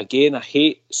 and again, I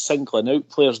hate singling out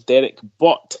players, Derek,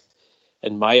 but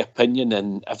in my opinion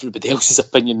and everybody else's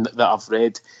opinion that I've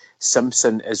read,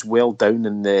 Simpson is well down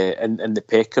in the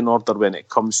pecking order when it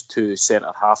comes to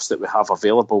centre halves that we have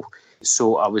available.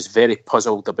 So I was very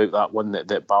puzzled about that one,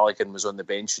 that Balogun was on the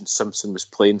bench and Simpson was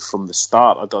playing from the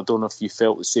start. I don't know if you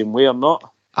felt the same way or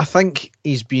not. I think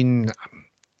he's been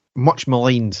much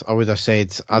maligned, I would have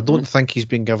said. I don't think he's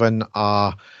been given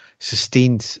a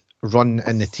sustained run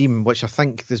in the team, which I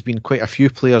think there's been quite a few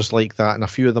players like that, and a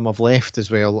few of them have left as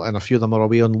well, and a few of them are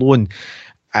away on loan,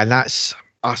 and that's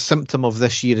a symptom of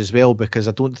this year as well, because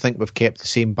I don't think we've kept the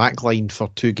same backline for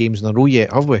 2 games in a row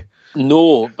yet, have we?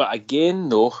 No, but again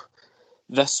though,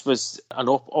 this was an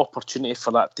opportunity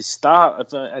for that to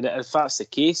start, and if that's the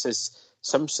case, is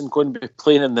Simpson going to be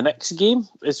playing in the next game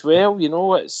as well? You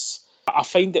know, I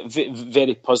find it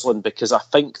very puzzling, because I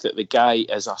think that the guy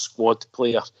is a squad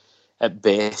player at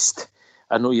best.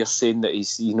 I know you're saying that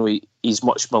he's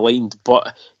much maligned,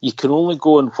 but you can only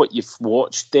go on what you've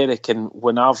watched, Derek. And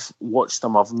when I've watched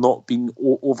him, I've not been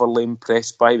overly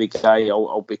impressed by the guy.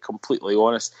 I'll be completely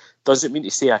honest. Doesn't mean to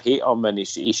say I hate him and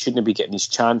he shouldn't be getting his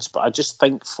chance, but I just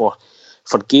think for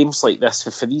games like this,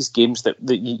 for these games that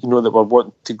that we're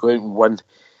wanting to go out and win,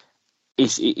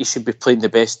 he should be playing the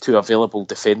best 2 available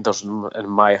defenders. In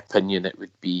my opinion, it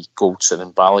would be Goldson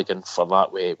and Balogun for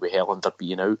that, with Helander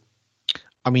being out.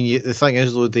 I mean, the thing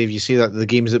is, though, Dave, you say that the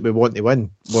games that we want to win,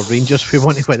 we're Rangers, we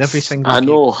want to win every single game.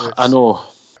 I know.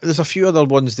 There's a few other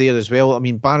ones there as well. I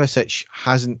mean, Barisic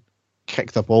hasn't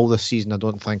kicked a ball this season, I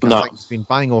don't think. No. I think he's been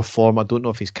bang off form. I don't know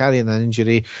if he's carrying an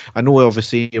injury. I know,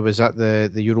 obviously, he was at the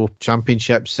Euro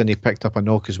Championships and he picked up a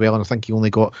knock as well, and I think he only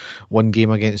got 1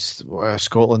 game against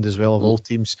Scotland as well, of all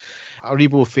teams.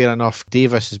 Aribo, fair enough.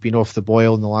 Davis has been off the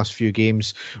boil in the last few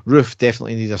games. Roofe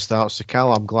definitely needs a start.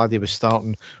 Sakala, I'm glad he was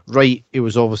starting. Wright, he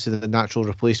was obviously the natural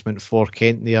replacement for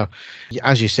Kent there.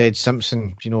 As you said,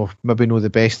 Simpson, maybe know the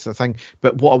best, I think.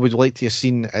 But what I would like to have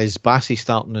seen is Bassey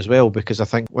starting as well, because I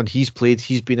think when he's played,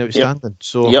 he's been outstanding.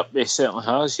 Yep, he certainly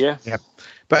has, yeah. Yep.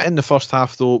 But in the first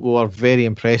half, though, we were very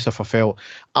impressive, I felt.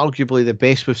 Arguably the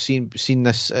best we've seen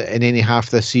this in any half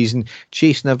this season.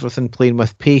 Chasing everything, playing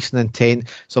with pace and intent,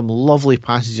 some lovely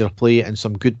passages of play and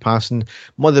some good passing.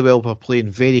 Motherwell were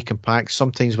playing very compact,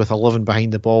 sometimes with 11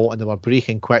 behind the ball, and they were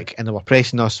breaking quick and they were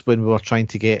pressing us when we were trying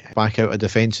to get back out of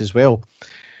defence as well.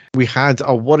 We had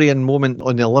a worrying moment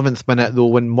on the 11th minute, though,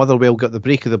 when Motherwell got the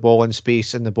break of the ball in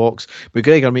space in the box.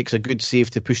 McGregor makes a good save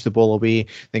to push the ball away.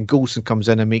 Then Goldson comes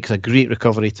in and makes a great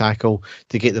recovery tackle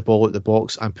to get the ball out the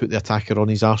box and put the attacker on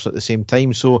his arse at the same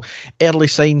time. So early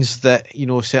signs that,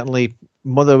 certainly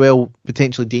Motherwell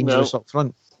potentially dangerous up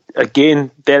front.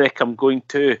 Again, Derek, I'm going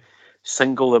to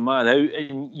single the man out,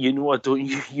 and I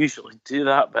don't usually do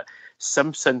that, but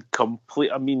Simpson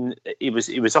he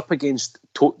was up against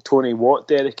Tony Watt,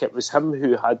 Derek. It was him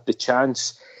who had the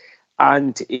chance,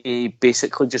 and he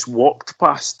basically just walked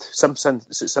past Simpson.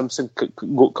 Simpson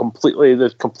got completely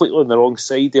on the wrong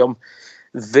side of him.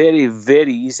 Very,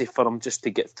 very easy for him just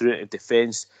to get through into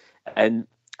defence. And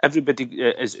everybody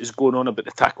is going on about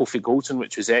the tackle for Goldson,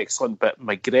 which was excellent, but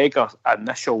McGregor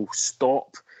initial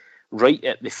stop right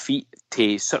at the feet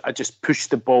to sort of just push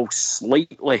the ball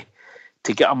slightly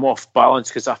to get him off balance,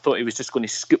 because I thought he was just going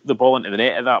to scoop the ball into the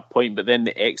net at that point. But then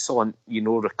the excellent,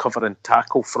 recovering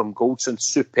tackle from Goldson,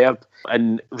 superb,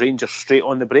 and Rangers straight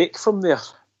on the break from there.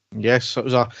 Yes, it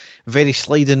was a very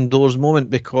sliding doors moment,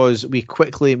 because we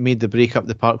quickly made the break up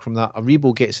the park from that.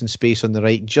 Aribo gets in space on the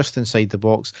right, just inside the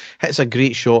box, hits a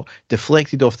great shot,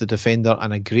 deflected off the defender,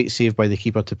 and a great save by the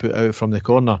keeper to put out from the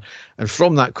corner. And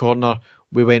from that corner,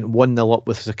 we went 1-0 up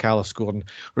with Sakala scoring.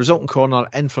 Resulting corner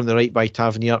in from the right by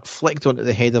Tavernier, flicked onto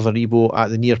the head of Aribo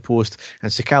at the near post,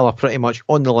 and Sakala pretty much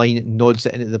on the line nods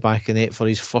it into the back of the net for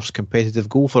his first competitive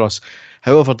goal for us.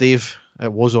 However, Dave,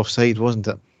 it was offside, wasn't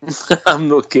it? I'm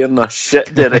not caring a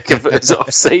shit, Derek, if it's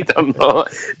offside or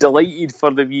not. Delighted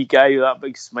for the wee guy with that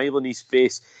big smile on his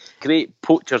face. Great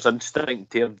poacher's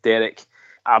instinct there, Derek.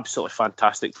 Absolutely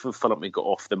fantastic for him to get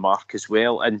off the mark as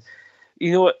well. And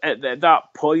at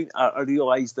that point, I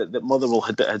realised that Motherwell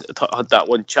had that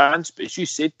one chance. But as you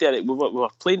said, Derek, we were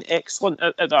playing excellent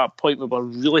at that point. We were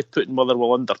really putting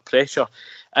Motherwell under pressure.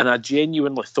 And I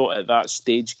genuinely thought at that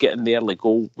stage, getting the early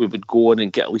goal, we would go on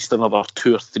and get at least another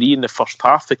 2 or 3 in the first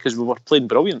half, because we were playing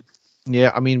brilliant.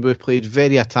 Yeah, I mean, we played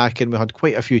very attacking. We had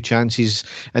quite a few chances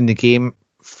in the game.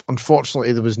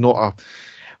 Unfortunately, there was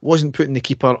wasn't putting the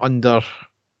keeper under.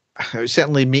 It was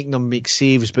certainly making them make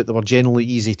saves, but they were generally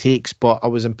easy takes. But I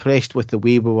was impressed with the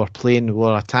way we were playing. We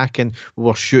were attacking, we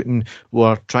were shooting, we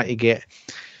were trying to get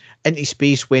into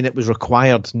space when it was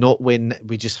required, not when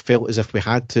we just felt as if we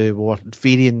had to. We were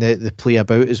varying the play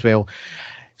about as well.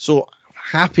 So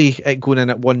happy at going in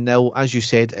at 1-0. As you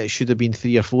said, it should have been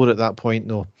 3 or 4 at that point,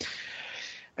 though.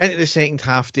 Into the second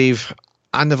half, Dave,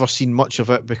 I never seen much of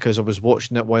it because I was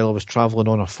watching it while I was travelling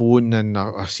on a phone, and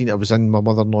I seen it. I was in my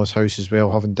mother-in-law's house as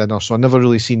well having dinner, so I never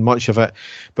really seen much of it.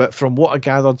 But from what I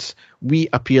gathered, we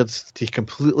appeared to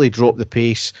completely drop the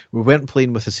pace. We weren't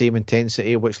playing with the same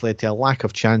intensity, which led to a lack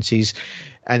of chances,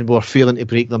 and we were failing to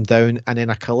break them down. And then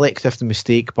a collective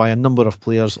mistake by a number of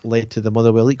players led to the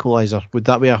Motherwell equaliser. Would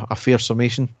that be a fair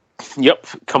summation? Yep,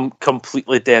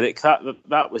 completely, Derek.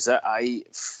 That was it. I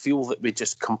feel that we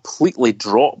just completely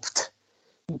dropped.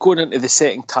 Going into the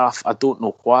second half, I don't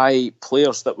know why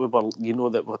players that we were,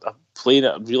 that were playing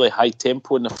at a really high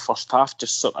tempo in the first half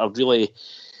just sort of really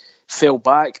fell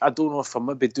back. I don't know if I'm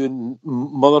maybe doing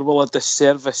Motherwell a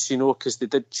disservice, because they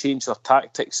did change their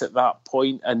tactics at that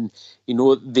point, and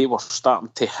they were starting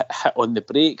to hit on the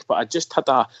break. But I just had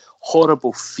a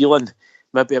horrible feeling.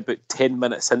 Maybe about 10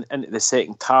 minutes into the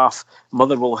second half,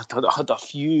 Motherwell had a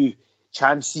few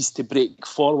chances to break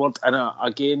forward, and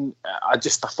I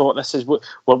thought this is what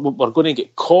we're going to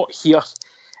get caught here,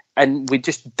 and we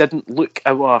just didn't look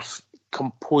our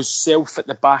composed self at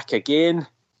the back again.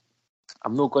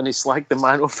 I'm not going to slag the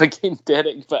man off again,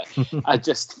 Derek, but I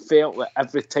just felt that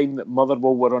every time that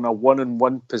Motherwell were on a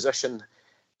 1-on-1 position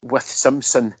with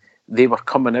Simpson, they were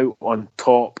coming out on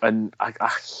top. And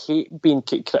I hate being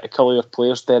critical of your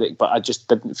players, Derek, but I just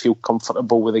didn't feel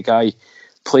comfortable with the guy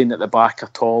playing at the back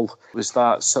at all. It was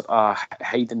that sort of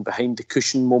hiding behind the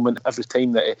cushion moment every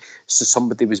time that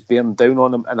somebody was bearing down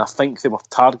on him, and I think they were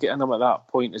targeting him at that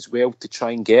point as well to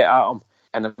try and get at him.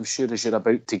 And I'm sure as you're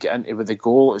about to get into with the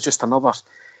goal, it was just another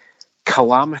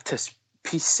calamitous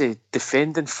piece of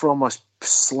defending from us,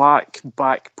 slack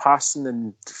back passing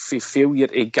and failure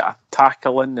to get a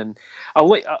tackle in. And I'll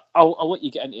let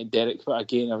you get into it, Derek, but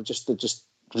again, I'm just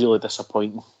really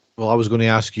disappointing. Well, I was going to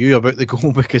ask you about the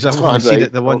goal because I've only seen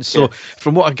it the once. Okay. So,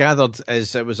 from what I gathered,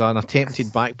 is it was an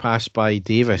attempted back pass by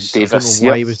Davis. I don't know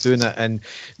why he was doing it, and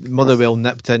Motherwell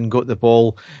nipped in, got the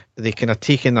ball. They kind of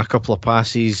taken a couple of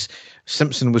passes.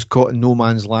 Simpson was caught in no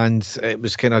man's land. It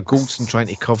was kind of Goldson trying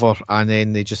to cover, and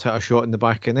then they just hit a shot in the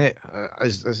back of net.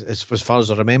 As far as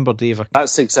I remember, Dave.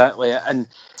 That's exactly it. And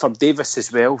for Davis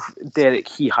as well, Derek,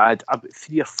 he had about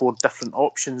 3 or 4 different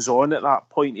options on at that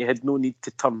point. He had no need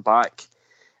to turn back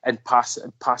and pass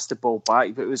the ball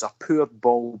back, but it was a poor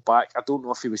ball back. I don't know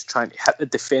if he was trying to hit the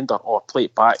defender or play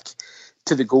it back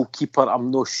to the goalkeeper. I'm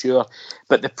not sure,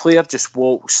 but the player just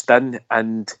waltzed in,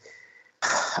 and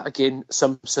again,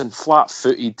 Simpson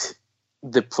flat-footed.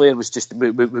 The player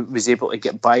was able to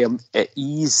get by him at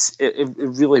ease. It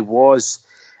really was.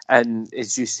 And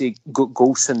as you say,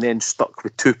 Goldson then stuck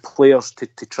with 2 players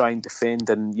to try and defend,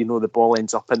 and the ball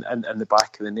ends up in the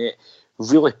back of the net.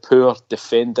 Really poor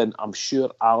defending. I'm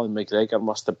sure Alan McGregor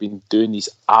must have been doing his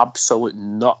absolute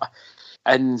nut.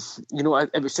 And,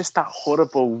 it was just that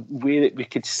horrible way that we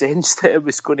could sense that it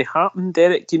was going to happen,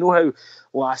 Derek. You know how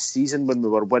last season when we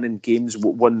were winning games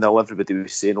 1-0, everybody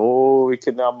was saying,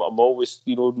 I'm always,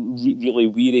 really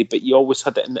weary. But you always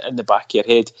had it in the back of your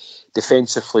head.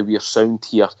 Defensively, we're sound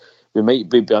here. We might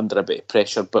be under a bit of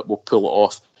pressure, but we'll pull it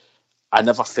off. I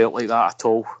never felt like that at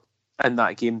all. in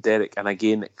that game, Derek. And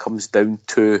again, it comes down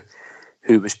to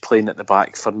who was playing at the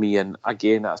back for me. And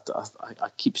again, I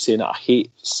keep saying it, I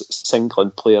hate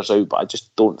singling players out, but I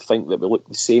just don't think that we look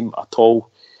the same at all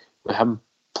with him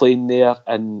playing there,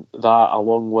 and that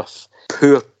along with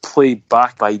poor play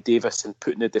back by Davis and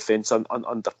putting the defence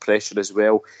under pressure as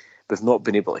well. We've not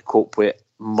been able to cope with it.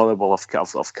 Motherwell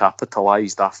have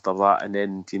capitalised after that, and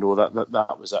then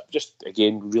that was it. Just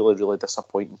again, really, really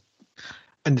disappointing.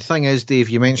 And the thing is, Dave,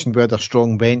 you mentioned we had a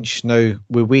strong bench. Now,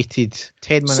 we waited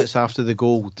 10 minutes after the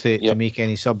goal to make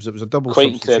any subs. It was a double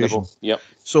quite substitution. Incredible. Yep.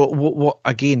 So,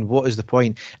 what is the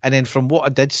point? And then from what I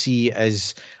did see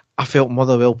is, I felt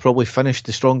Motherwell probably finished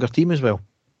the stronger team as well.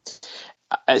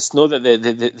 It's not that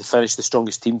they finished the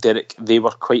strongest team, Derek. They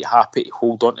were quite happy to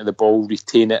hold on to the ball,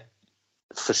 retain it,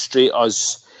 frustrate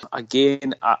us.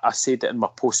 Again, I said it in my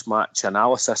post-match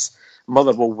analysis,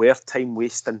 Motherwell were time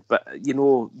wasting, but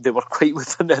they were quite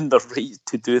within their right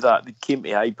to do that. They came to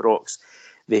Ibrox,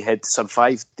 they had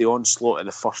survived the onslaught in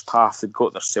the first half, they'd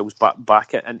got themselves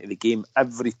back into the game.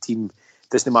 Every team,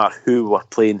 doesn't matter who were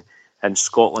playing in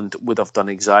Scotland, would have done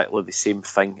exactly the same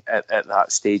thing at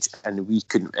that stage, and we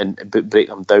couldn't break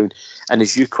them down. And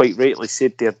as you quite rightly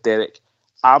said there, Derek,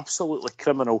 absolutely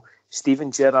criminal.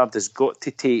 Steven Gerrard has got to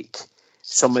take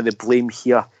some of the blame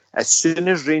here. As soon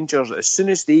as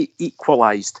they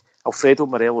equalised, Alfredo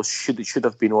Morelos should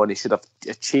have been on. He should have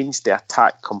changed the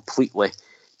attack completely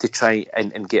to try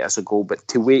and get us a goal. But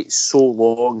to wait so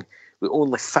long, with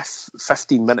only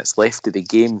 15 minutes left of the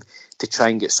game, to try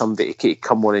and get somebody to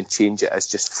come on and change it is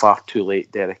just far too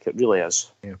late, Derek. It really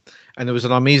is. Yeah. And there was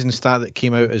an amazing stat that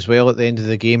came out as well at the end of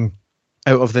the game.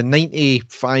 Out of the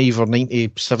 95 or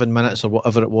 97 minutes or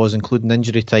whatever it was, including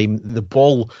injury time, the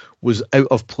ball was out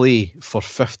of play for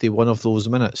 51 of those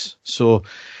minutes. So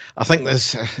I think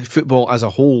this football as a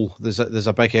whole, there's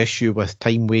a big issue with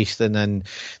time wasting, and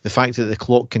the fact that the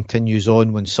clock continues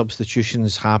on when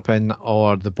substitutions happen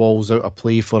or the ball's out of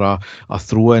play for a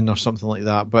throw-in or something like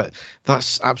that. But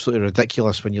that's absolutely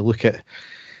ridiculous when you look at,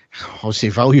 I'll say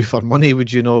value for money,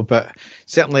 but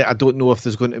certainly I don't know if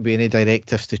there's going to be any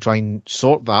directives to try and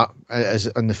sort that as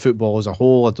in the football as a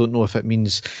whole. I don't know if it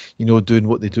means, doing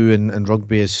what they do in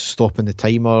rugby is stopping the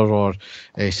timer, or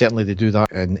certainly they do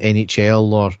that in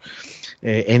NHL or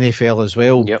NFL as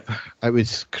well. Yep. It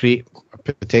would create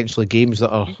potentially games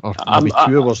that are maybe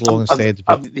 2 hours long instead.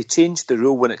 They changed the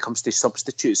rule when it comes to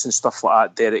substitutes and stuff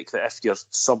like that, Derek, that if you're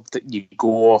subbed, you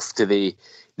go off to the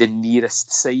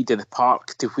nearest side of the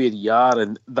park to where you are,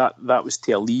 and that was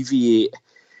to alleviate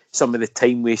some of the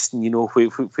time wasting, where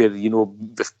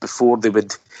before they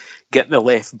would get the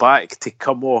left back to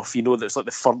come off, that's like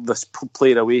the furthest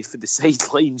player away from the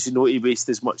sidelines, to waste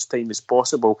as much time as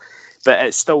possible. But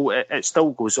it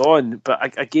still goes on.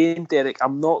 But again, Derek,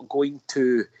 I'm not going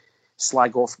to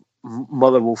slag off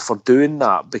Motherwell for doing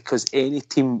that, because any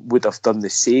team would have done the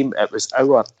same. It was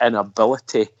our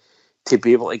inability to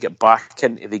be able to get back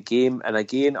into the game. And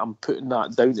again, I'm putting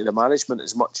that down to the management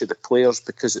as much as the players,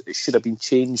 because it should have been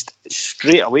changed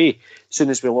straight away as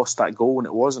soon as we lost that goal, and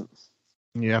it wasn't.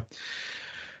 Yeah.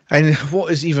 And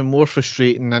what is even more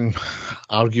frustrating and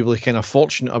arguably kind of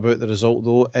fortunate about the result,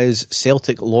 though, is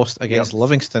Celtic lost against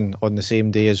Livingston on the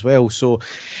same day as well. So,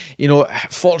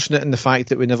 fortunate in the fact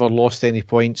that we never lost any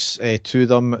points to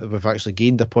them. We've actually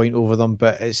gained a point over them,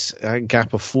 but it's a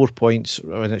gap of 4 points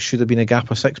when it should have been a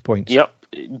gap of 6 points. Yep.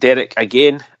 Derek,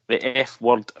 again, the F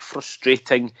word,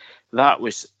 frustrating. That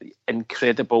was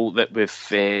incredible that we've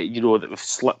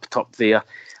slipped up there.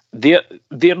 They're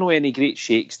not any great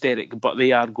shakes, Derek, but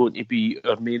they are going to be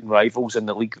our main rivals in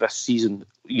the league this season,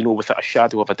 without a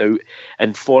shadow of a doubt.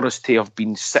 And for us to have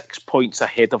been 6 points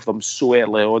ahead of them so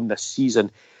early on this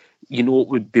season, it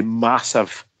would be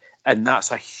massive. And that's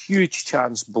a huge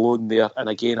chance blown there. And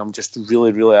again, I'm just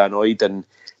really, really annoyed and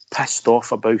pissed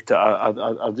off about it.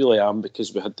 I really am,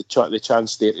 because we had the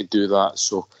chance there to do that.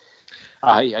 So,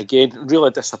 again,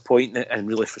 really disappointing and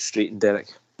really frustrating, Derek.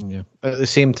 Yeah. At the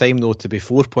same time, though, to be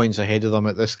 4 points ahead of them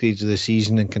at this stage of the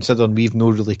season, and considering we've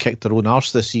not really kicked our own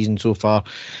arse this season so far,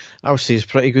 I would say it's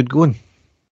pretty good going.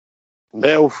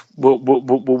 Well, we'll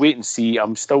wait and see.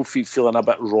 I'm still feeling a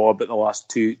bit raw about the last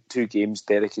two games,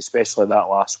 Derek, especially that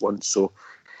last one. So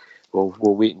we'll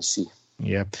wait and see.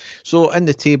 Yeah. So in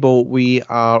the table, we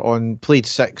are on played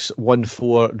 6, won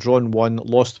 4, drawn 1,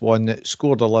 lost 1,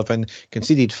 scored 11,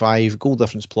 conceded 5, goal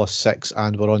difference plus 6,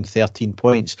 and we're on 13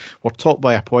 points. We're topped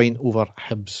by a point over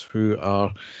Hibs, who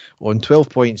are on 12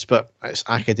 points, but it's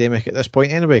academic at this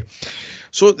point anyway.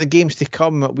 So the games to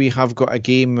come, we have got a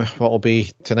game, what will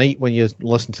be tonight when you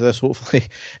listen to this, hopefully,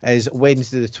 is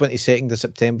Wednesday the 22nd of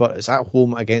September. It's at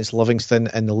home against Livingston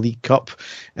in the League Cup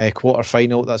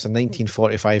quarter-final. That's a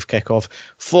 19:45 kick-off.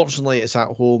 Fortunately, it's at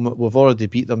home. We've already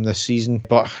beat them this season,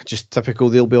 but just typical,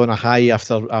 they'll be on a high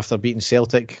after beating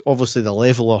Celtic. Obviously, the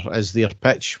leveller is their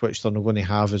pitch, which they're not going to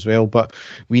have as well, but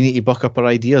we need to buck up our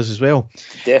ideas as well.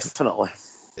 Definitely.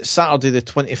 Saturday the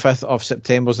 25th of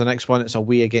September is the next one. It's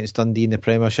away against Dundee in the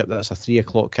Premiership. That's a 3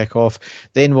 o'clock kick-off.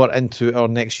 Then we're into our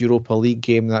next Europa League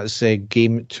game. That's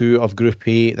game 2 of Group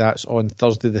A. That's on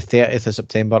Thursday the 30th of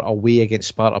September, away against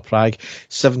Sparta Prague.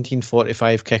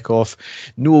 17:45 kick-off.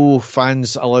 No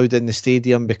fans allowed in the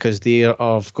stadium because they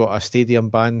have got a stadium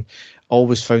ban.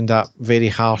 Always found that very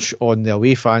harsh on the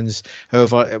away fans.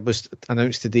 However, it was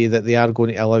announced today that they are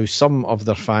going to allow some of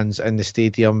their fans in the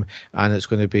stadium, and it's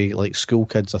going to be like school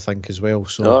kids, I think, as well.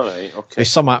 So all right, okay. There's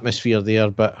some atmosphere there,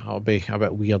 but it'll be a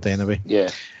bit weird anyway.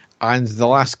 Yeah. And the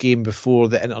last game before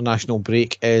the international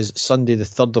break is Sunday the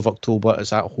 3rd of October.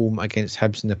 It's at home against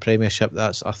Hibs in the Premiership.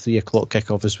 That's a 3 o'clock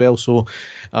kick-off as well. So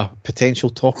a potential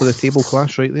top of the table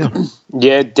clash right there.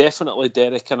 Yeah, definitely,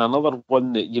 Derek. And another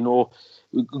one that,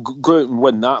 go out and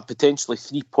win that, potentially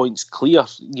 3 points clear,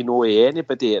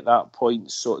 anybody at that point.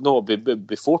 So, no,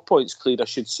 be 4 points clear, I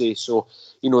should say. So,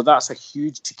 that's a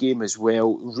huge game as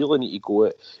well. Really need to go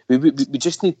out. We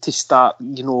just need to start,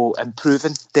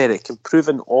 improving, Derek,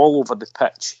 improving all over the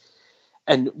pitch.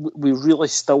 And we really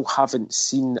still haven't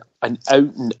seen an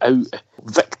out-and-out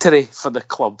victory for the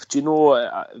club. Do you know,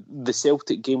 the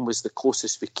Celtic game was the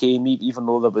closest we came, even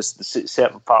though there was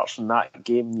certain parts in that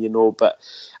game, but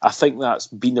I think that's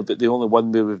been about the only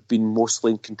one where we've been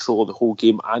mostly in control of the whole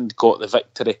game and got the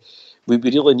victory. We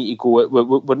really need to go out.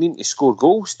 We're needing to score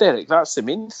goals, Derek. That's the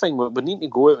main thing. We're needing to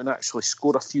go out and actually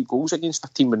score a few goals against a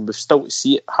team, and we've still to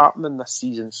see it happening this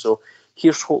season. So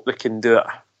here's hope we can do it.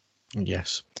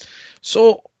 Yes.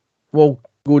 So we'll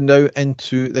go now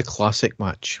into the classic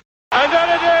match. And there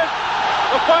it is.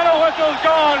 The final whistle's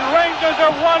gone. Rangers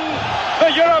have won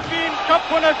the European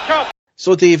Cup Winners' Cup.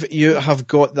 So, Dave, you have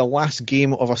got the last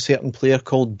game of a certain player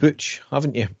called Butch,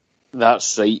 haven't you?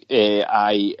 That's right.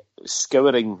 I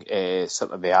scouring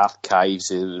sort of the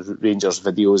archives of Rangers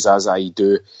videos as I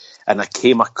do, and I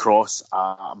came across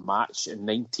a match in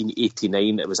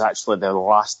 1989. It was actually the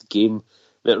last game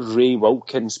that Ray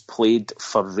Wilkins played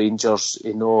for Rangers,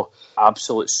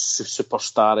 absolute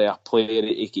superstar, a player.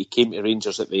 He came to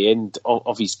Rangers at the end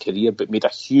of his career, but made a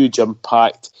huge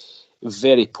impact,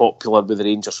 very popular with the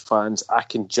Rangers fans. I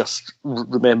can just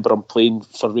remember him playing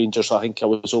for Rangers. I think I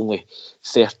was only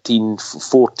 13,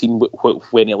 14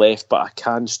 when he left, but I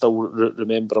can still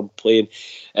remember him playing.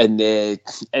 And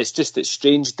it's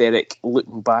strange, Derek,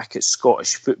 looking back at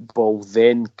Scottish football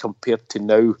then compared to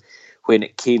now, when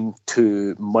it came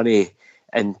to money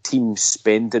and teams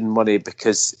spending money,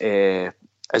 because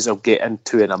as I'll get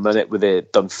into in a minute with the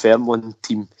Dunfermline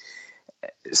team,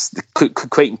 it's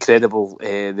quite incredible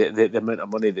the amount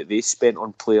of money that they spent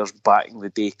on players back in the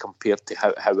day compared to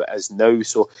how it is now.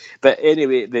 So, but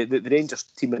anyway, the Rangers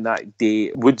team in that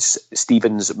day: Woods,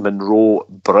 Stevens, Monroe,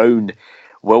 Brown,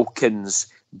 Wilkins,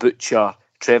 Butcher,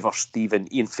 Trevor Stephen,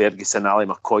 Ian Ferguson, Ali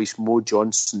McCoist, Mo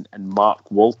Johnson and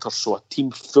Mark Walters. So a team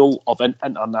full of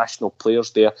international players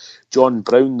there. John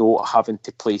Brown, though, having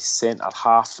to play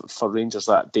centre-half for Rangers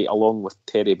that day along with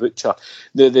Terry Butcher.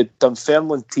 The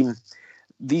Dunfermline team,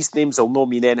 these names will not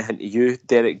mean anything to you,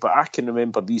 Derek, but I can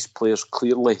remember these players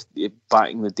clearly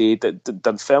back in the day.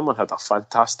 Dunfermline had a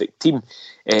fantastic team.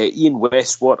 Ian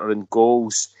Westwater in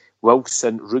goals,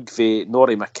 Wilson, Rugve,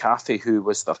 Norrie McCarthy, who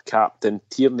was their captain,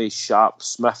 Tierney, Sharp,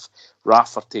 Smith,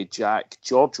 Rafferty, Jack,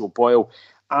 George O'Boyle,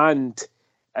 and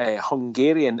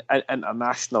Hungarian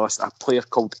internationalist, a player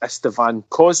called Istvan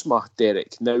Kozma,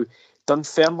 Derek. Now,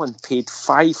 Dunfermline paid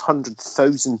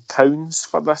 £500,000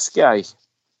 for this guy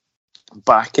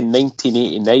back in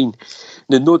 1989.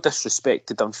 Now, no disrespect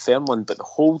to Dunfermline, but the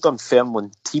whole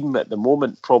Dunfermline team at the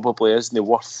moment probably isn't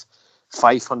worth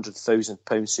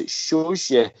 £500,000. It shows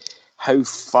you how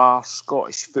far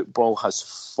Scottish football has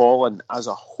fallen as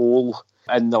a whole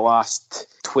in the last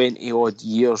 20 odd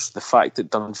years. The fact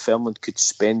that Dunfermline could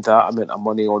spend that amount of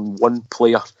money on one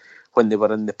player when they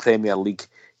were in the Premier League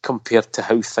compared to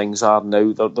how things are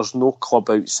now. There's no club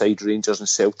outside Rangers and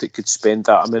Celtic could spend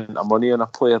that amount of money on a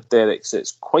player, Derek, so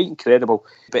it's quite incredible.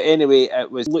 But anyway,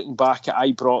 it was looking back at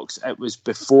Ibrox, it was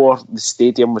before the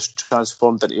stadium was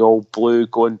transformed into all blue,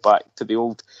 going back to the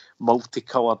old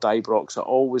multicoloured Ibrox. I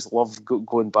always loved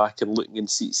going back and looking and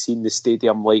seeing the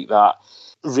stadium like that.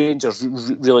 Rangers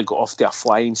really got off to a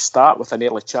flying start with an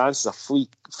early chance. A free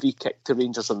kick to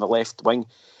Rangers on the left wing.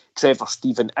 Trevor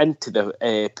Stephen into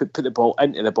the put the ball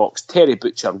into the box. Terry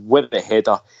Butcher with the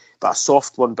header, but a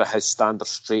soft one, but his stander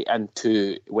straight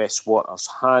into Westwater's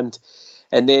hand.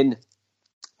 And then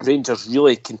Rangers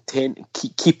really content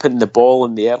keeping the ball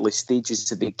in the early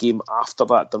stages of the game. After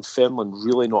that, Dunfermline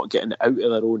really not getting out of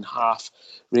their own half.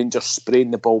 Rangers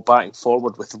spraying the ball back and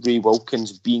forward with Ray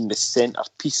Wilkins being the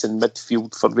centrepiece in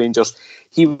midfield for Rangers.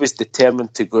 He was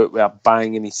determined to go out with a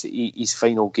bang in his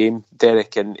final game,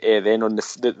 Derek, and then on the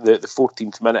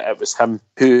 14th minute it was him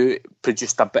who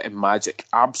produced a bit of magic.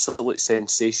 Absolute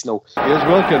sensational. Here's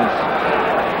Wilkins.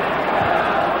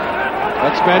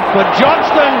 That's meant for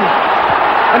Johnston,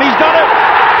 and he's done it.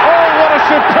 Oh, what a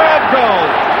superb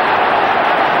goal.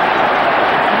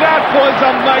 That was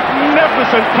a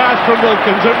magnificent pass from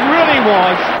Wilkins. It really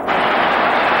was.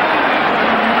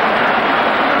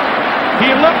 He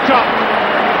looked up,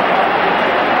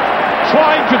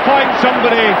 trying to find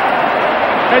somebody.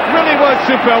 It really was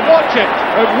superb. Watch it.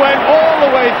 It went all the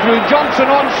way through. Johnson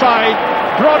onside,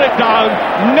 brought it down.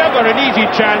 Never an easy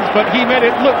chance, but he made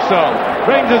it look so.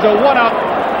 Rangers are 1-up,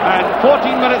 and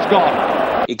 14 minutes gone.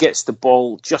 He gets the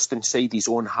ball just inside his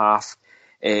own half.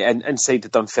 And inside the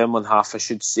Dunfermline half, I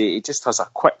should say. He just has a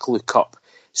quick look up,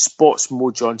 spots Mo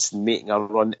Johnston making a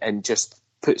run, and just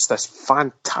puts this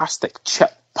fantastic chip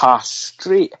pass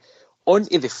straight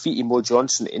onto the feet of Mo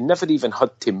Johnston. He never even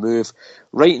had to move,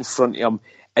 right in front of him,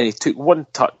 and he took one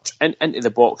touch into the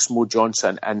box, Mo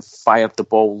Johnston, and fired the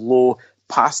ball low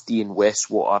past Ian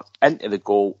Westwater into the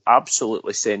goal.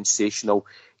 Absolutely sensational.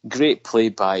 Great play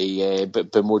by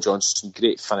Mo Johnston,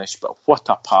 great finish, but what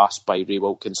a pass by Ray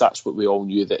Wilkins. That's what we all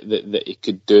knew that he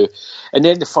could do. And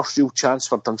then the first real chance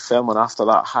for Dunfermline after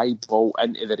that high ball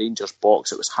into the Rangers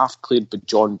box. It was half cleared by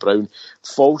John Brown,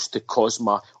 falls to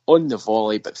Cosma on the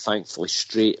volley, but thankfully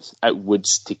straight at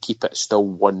Woods to keep it still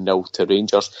 1-0 to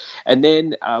Rangers. And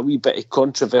then a wee bit of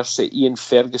controversy. Ian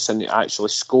Ferguson actually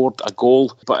scored a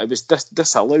goal, but it was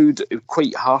disallowed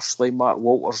quite harshly. Mark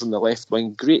Walters on the left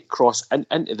wing, great cross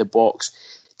into the box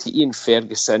to Ian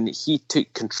Ferguson. He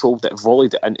took control, that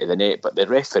volleyed it into the net, but the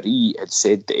referee had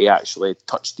said that he actually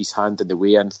touched his hand in the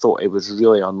way and thought he was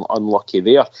really unlucky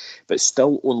there, but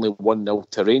still only 1-0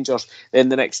 to Rangers. Then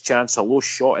the next chance, a low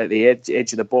shot at the edge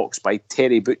of the box by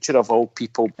Terry Butcher of all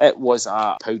people. It was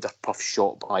a powder puff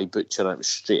shot by Butcher and it was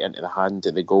straight into the hand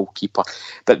of the goalkeeper.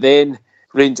 But then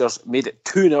Rangers made it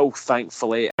 2-0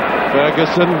 thankfully.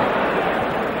 Ferguson.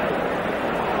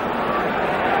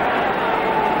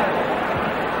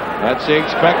 That's the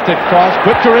expected cross.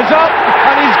 Butcher is up,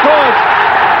 and he's good.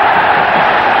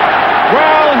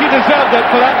 Well, he deserved it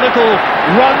for that little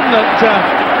run that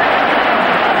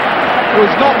was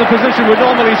not the position we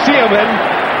normally see him in.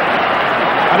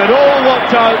 And it all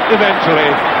worked out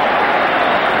eventually.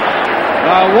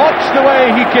 Now watch the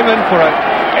way he came in for it.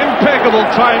 Impeccable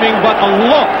timing, but a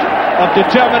lot of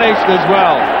determination as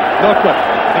well.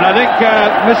 And I think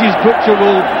Mrs. Butcher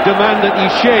will demand that he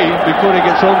shave before he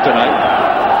gets home tonight.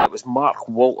 It was Mark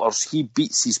Walters. He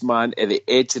beats his man at the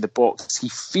edge of the box. He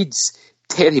feeds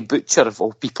Terry Butcher of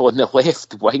all people in the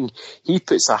left wing. He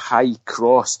puts a high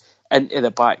cross into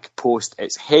the back post.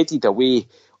 It's headed away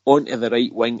onto the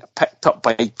right wing, picked up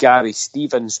by Gary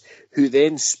Stevens, who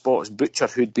then spots Butcher,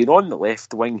 who'd been on the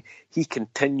left wing. He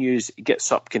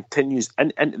gets up, continues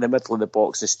into the middle of the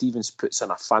box, and Stevens puts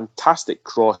in a fantastic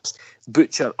cross.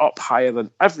 Butcher up higher than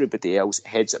everybody else,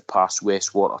 heads it past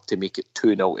Westwater to make it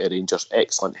 2-0 to Rangers.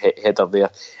 Excellent header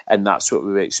there, and that's what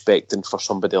we were expecting for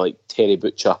somebody like Terry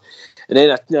Butcher. And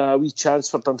then a wee chance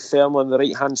for Dunfermline on the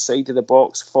right-hand side of the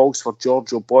box, falls for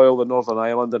George O'Boyle, the Northern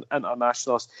Ireland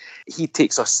internationalist. He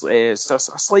takes a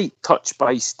slight touch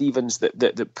by Stevens that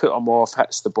put him off,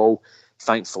 hits the ball,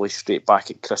 thankfully straight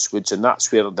back at Chris Woods, and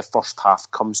that's where the first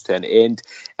half comes to an end.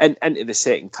 And into the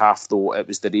second half, though, it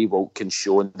was the Ray Wilkins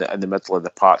show in the middle of the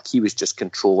park. He was just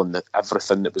controlling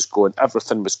everything that was going,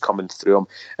 everything was coming through him,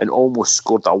 and almost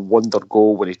scored a wonder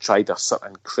goal when he tried an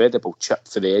incredible chip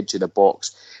for the edge of the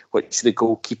box, which the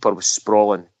goalkeeper was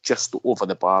sprawling just over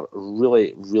the bar.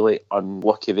 Really, really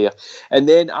unlucky there. And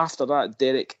then after that,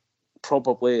 Derek,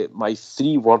 probably my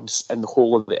 3 words in the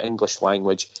whole of the English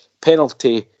language: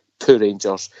 penalty to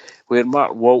Rangers, where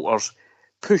Mark Walters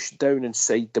pushed down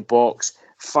inside the box,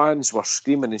 Fans were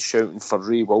screaming and shouting for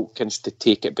Ray Wilkins to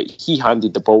take it, but he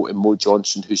handed the ball to Mo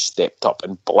Johnson, who stepped up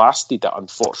and blasted it,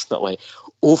 unfortunately,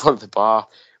 over the bar,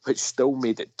 which still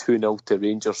made it 2-0 to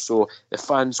Rangers. So the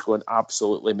fans going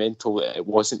absolutely mental that it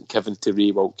wasn't given to Ray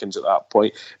Wilkins at that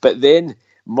point. But then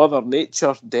Mother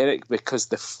Nature, Derek, because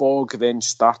the fog then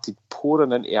started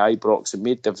pouring into Ibrox and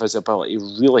made the visibility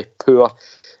really poor.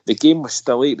 The game was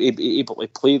still able to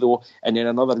play, though, and then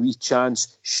another wee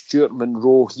chance. Stuart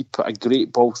Monroe, he put a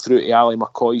great ball through to Ali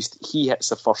McCoist. He hits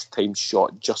the first-time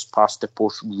shot just past the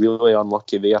post, really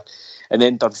unlucky there. And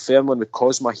then Dunfermline with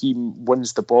Cosma, he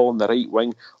wins the ball on the right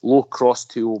wing, low cross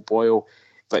to O'Boyle,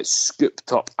 but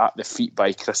scooped up at the feet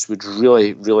by Chris Woods.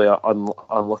 Really, really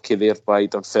unlucky there by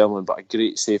Dunfermline, but a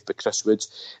great save by Chris Woods.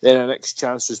 Then the next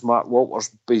chance was Mark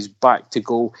Walters, but he's back to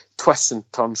goal, twists and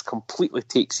turns, completely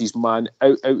takes his man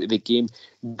out of the game.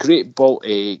 Great ball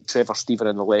to Trevor Stephen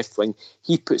in the left wing.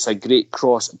 He puts a great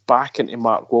cross back into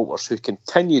Mark Walters, who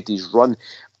continued his run.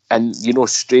 And, you know,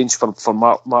 strange for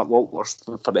Mark Walters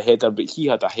for the header, but he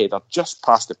had a header just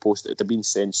past the post. It would have been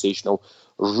sensational.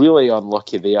 Really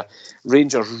unlucky there.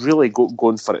 Rangers really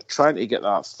going for it, trying to get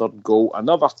that third goal.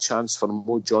 Another chance for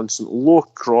Mo Johnson. Low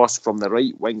cross from the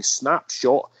right wing.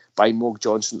 Snapshot by Mo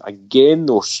Johnson. Again,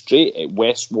 though, straight at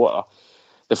Westwater.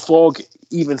 The fog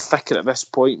even thicker at this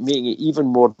point, making it even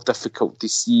more difficult to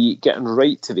see, getting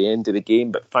right to the end of the game.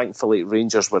 But thankfully,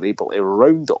 Rangers were able to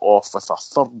round it off with a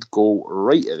third goal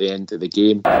right at the end of the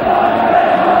game.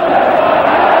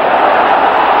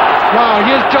 Now,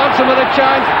 here's Johnson with a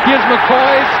chance. Here's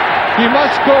McCoist. He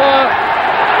must score.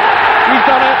 He's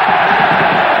done it.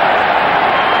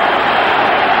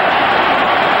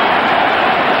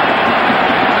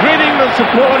 Greeting the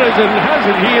supporters, and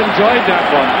hasn't he enjoyed that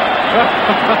one?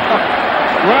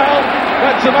 Well,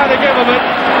 that's the man to give him it.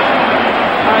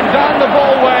 And down the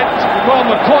ball went. Well,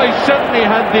 McCoist certainly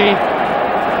had the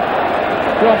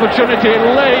opportunity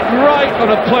laid right on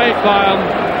a plate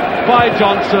by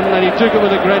Johnson, and he took it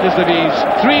with the greatest of ease.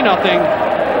 3-0,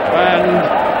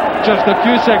 and just a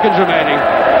few seconds remaining.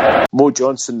 Mo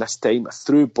Johnson this time, a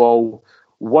through ball,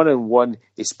 1-on-1.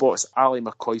 He spots Ali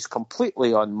McCoist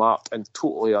completely unmarked and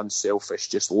totally unselfish,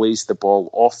 just lays the ball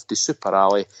off to Super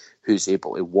Ali, who's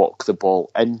able to walk the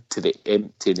ball into the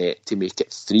empty net to make it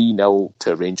 3-0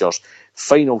 to Rangers.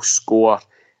 Final score,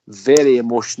 very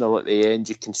emotional at the end.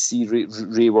 You can see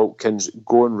Ray Wilkins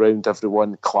going round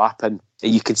everyone, clapping.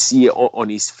 You could see it on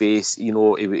his face. You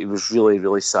know, he was really,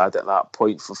 really sad at that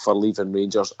point for leaving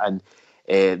Rangers. And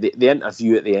the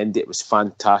interview at the end, it was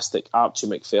fantastic. Archie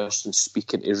Macpherson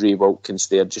speaking to Ray Wilkins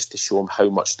there just to show him how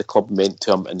much the club meant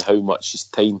to him and how much his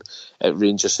time at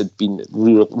Rangers had been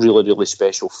really, really, really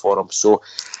special for him. So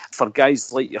for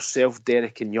guys like yourself,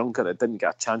 Derek, and younger, that didn't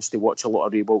get a chance to watch a lot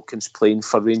of Ray Wilkins playing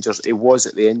for Rangers, it was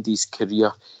at the end of his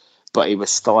career, but he was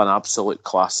still an absolute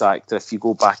class actor. If you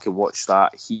go back and watch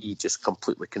that, he just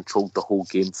completely controlled the whole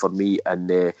game for me, and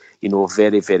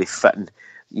very, very fitting.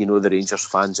 You know, the Rangers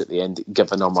fans at the end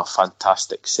giving him a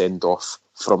fantastic send-off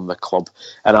from the club.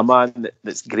 And a man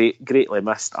that's greatly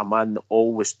missed, a man that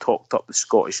always talked up the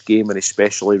Scottish game, and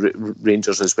especially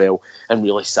Rangers as well, and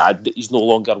really sad that he's no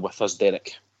longer with us,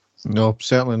 Derek. No,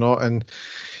 certainly not. And,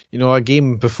 you know, a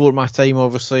game before my time,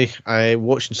 obviously,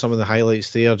 watching some of the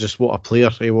highlights there, just what a player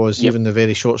he was, yep. Even the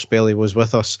very short spell he was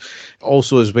with us.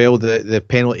 Also, as well, the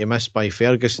penalty missed by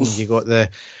Ferguson. You got the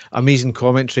amazing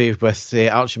commentary with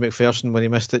Archie Macpherson when he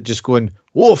missed it, just going,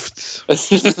 woofed!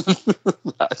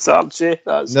 That's Archie.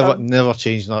 Never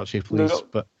changed Archie, please. No.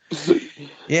 But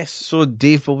yes, so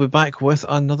Dave will be back with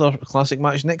another classic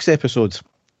match next episode.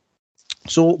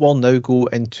 So we'll now go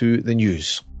into the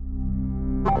news.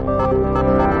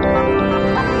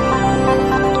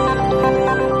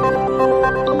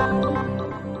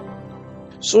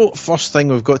 So, first thing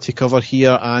we've got to cover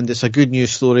here, and it's a good news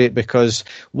story because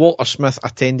Walter Smith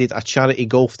attended a charity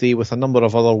golf day with a number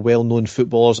of other well-known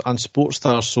footballers and sports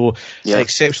stars, so yeah.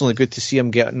 Exceptionally good to see him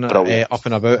getting up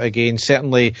and about again.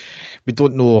 Certainly, we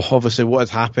don't know obviously what had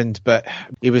happened, but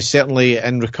he was certainly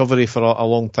in recovery for a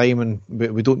long time, and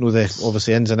we don't know the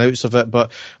obviously ins and outs of it,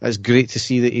 but it's great to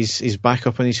see that he's back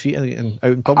up on his feet and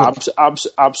out in public.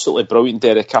 Absolutely brilliant,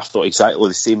 Derek. I thought exactly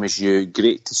the same as you.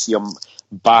 Great to see him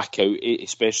back out,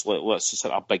 especially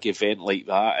at a big event like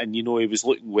that, and you know he was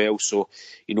looking well, so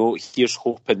you know here's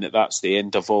hoping that that's the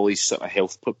end of all these sort of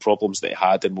health problems that he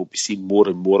had, and we'll be seeing more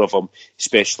and more of him,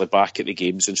 especially back at the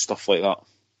games and stuff like that.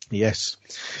 Yes.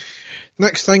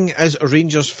 Next thing is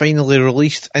Rangers finally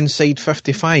released Inside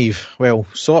 55. Well,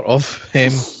 sort of,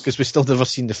 because we still never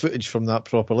seen the footage from that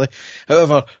properly.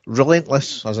 However,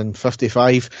 Relentless, as in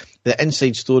 55, the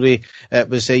inside story, it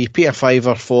was you pay a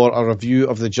 $5 for a review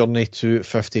of the journey to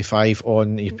 55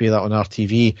 you pay that on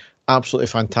RTV. Absolutely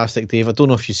fantastic, Dave. I don't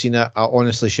know if you've seen it. I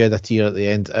honestly shed a tear at the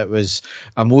end. It was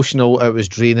emotional, it was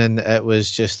draining, it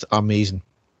was just amazing.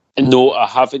 No, I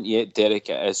haven't yet, Derek.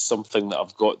 It is something that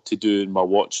I've got to do in my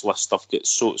watch list. I've got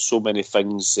so many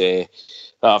things that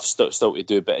I've still to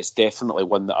do, but it's definitely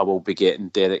one that I will be getting,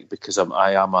 Derek, because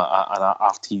I am an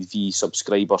RTV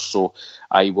subscriber, so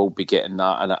I will be getting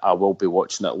that and I will be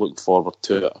watching it. Looking forward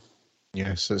to it.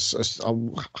 Yes, it's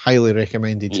highly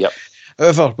recommended. Yep.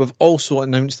 However, we've also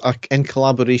announced, in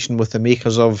collaboration with the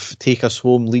makers of Take Us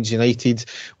Home, Leeds United,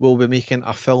 we'll be making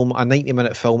a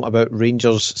 90-minute film about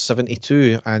Rangers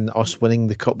 72 and us winning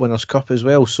the Cup Winners' Cup as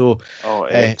well. So,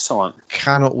 excellent!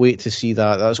 Cannot wait to see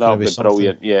that. That's going to be something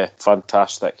brilliant. Yeah,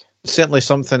 fantastic. Certainly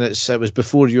something. It was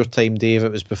before your time, Dave.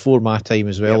 It was before my time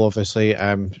as well. Yep. Obviously,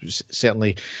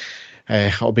 certainly.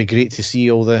 It'll be great to see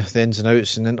all the ins and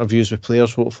outs and interviews with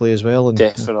players, hopefully, as well. And,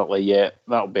 definitely, yeah,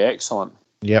 that'll be excellent.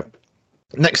 Yep.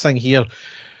 Next thing here,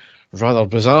 rather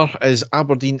bizarre, is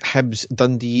Aberdeen, Hibs,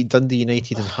 Dundee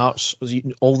United and Hearts.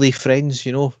 All they friends,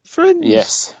 friends.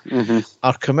 Yes. Mm-hmm.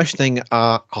 Are commissioning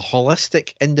a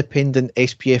holistic, independent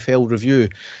SPFL review,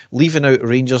 leaving out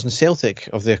Rangers and Celtic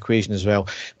of the equation as well.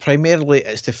 Primarily,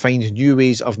 it's to find new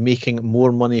ways of making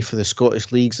more money for the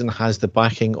Scottish leagues and has the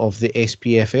backing of the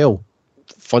SPFL.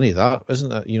 Funny that,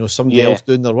 isn't it? Somebody else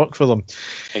doing their work for them.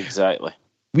 Exactly.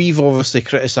 We've obviously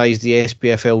criticised the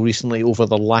SPFL recently over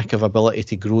their lack of ability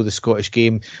to grow the Scottish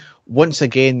game. Once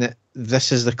again,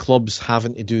 this is the clubs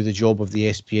having to do the job of the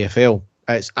SPFL.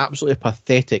 It's absolutely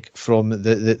pathetic from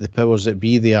the powers that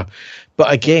be there.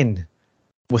 But again,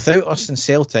 without us in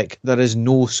Celtic, there is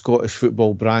no Scottish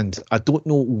football brand. I don't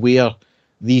know where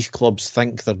these clubs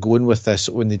think they're going with this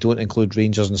when they don't include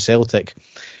Rangers and Celtic.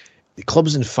 The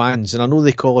clubs and fans, and I know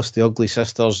they call us the ugly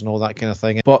sisters and all that kind of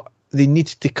thing, but they need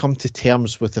to come to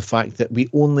terms with the fact that we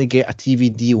only get a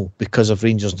TV deal because of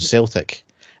Rangers and Celtic.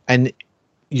 And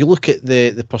you look at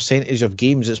the percentage of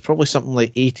games, it's probably something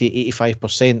like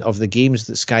 80-85% of the games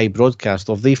that Sky broadcast,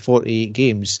 of the 48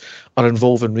 games, are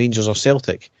involving Rangers or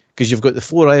Celtic. Because you've got the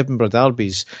 4 Edinburgh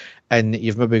derbies, and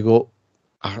you've maybe got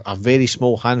a very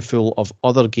small handful of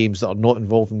other games that are not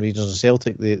involving Rangers and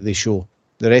Celtic they show.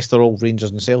 The rest are all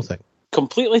Rangers and Celtic.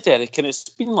 Completely, Derek, and it's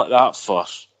been like that for,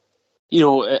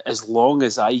 as long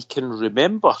as I can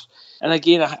remember. And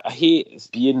again, I hate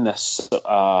being this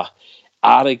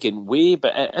arrogant way,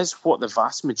 but it is what the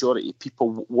vast majority of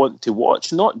people want to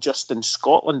watch, not just in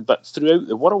Scotland, but throughout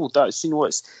the world. That's,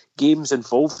 it's games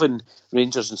involving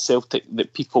Rangers and Celtic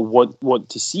that people want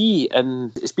to see.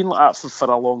 And it's been like that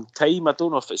for a long time. I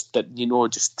don't know if it's,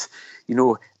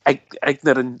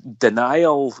 ignorant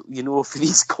denial, for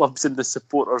these clubs and the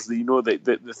supporters, they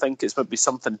think it's maybe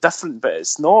something different, but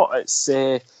it's not. It's,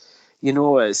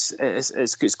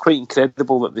 it's quite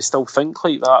incredible that they still think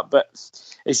like that. But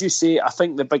as you say, I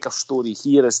think the bigger story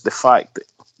here is the fact that,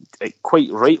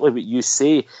 quite rightly what you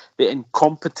say, the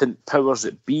incompetent powers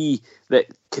that be that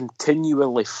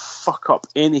continually fuck up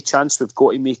any chance we've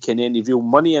got of making any real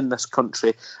money in this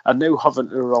country are now having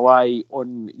to rely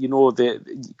on,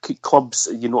 the clubs,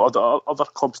 other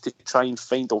clubs to try and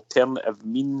find alternative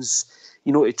means,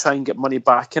 to try and get money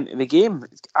back into the game.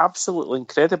 It's absolutely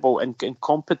incredible, and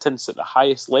incompetence at the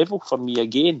highest level for me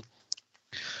again.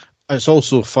 It's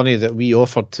also funny that we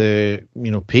offered to,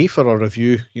 pay for a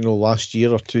review, last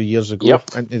year or 2 years ago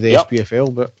into the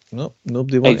SPFL, but no,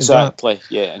 nobody wanted exactly.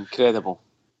 That. Yeah, incredible.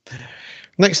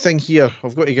 Next thing here,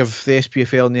 I've got to give the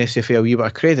SPFL and the SFL a wee bit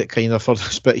of credit kind of for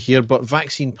this bit here, but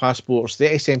vaccine passports. The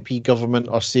SNP government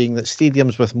are saying that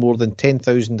stadiums with more than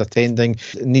 10,000 attending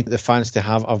need the fans to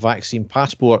have a vaccine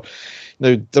passport.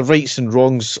 Now, the rights and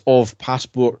wrongs of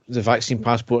the vaccine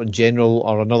passport in general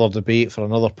are another debate for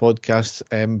another podcast,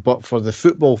 but for the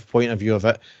football point of view of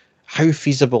it, how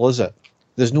feasible is it?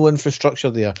 There's no infrastructure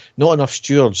there, not enough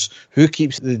stewards. Who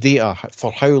keeps the data?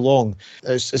 For how long?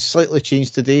 It's slightly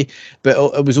changed today, but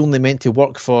it was only meant to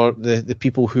work for the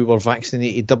people who were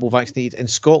vaccinated, double vaccinated in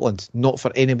Scotland, not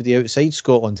for anybody outside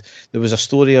Scotland. There was a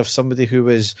story of somebody who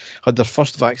had their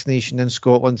first vaccination in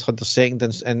Scotland, had their second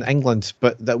in England,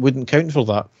 but that wouldn't count for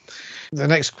that. The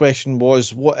next question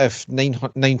was, what if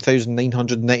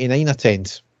 9,999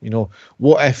 attend?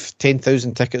 What if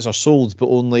 10,000 tickets are sold, but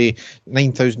only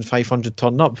 9,500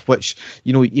 turn up, which,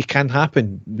 it can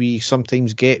happen. We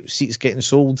sometimes get seats getting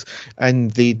sold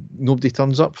and nobody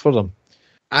turns up for them.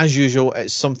 as usual,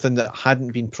 it's something that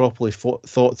hadn't been properly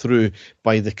thought through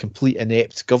by the complete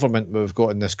inept government we've got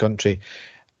in this country.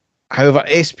 However,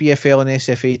 SPFL and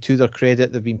SFA, to their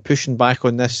credit, they've been pushing back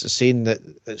on this, saying that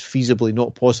it's feasibly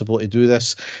not possible to do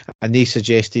this, and they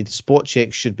suggested spot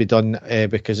checks should be done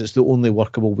because it's the only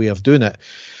workable way of doing it.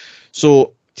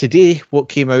 So today, what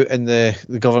came out in the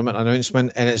government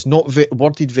announcement, and it's not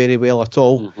worded very well at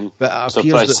all, but it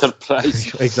appears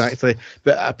surprise. Exactly,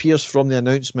 but it appears from the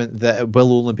announcement that it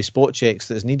will only be spot checks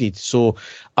that's needed. So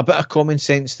a bit of common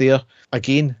sense there.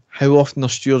 Again, how often are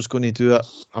stewards going to do it?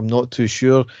 I'm not too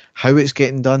sure. How it's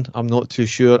getting done? I'm not too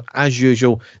sure. As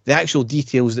usual, the actual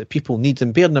details that people need,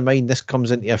 and bearing in mind this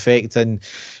comes into effect in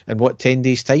 10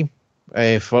 days' time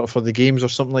for the games or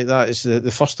something like that. It's the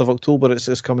 1st of October.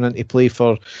 It's coming into play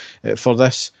for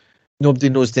this. Nobody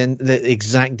knows then the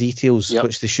exact details,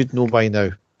 which they should know by now.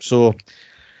 So,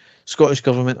 Scottish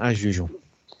Government as usual.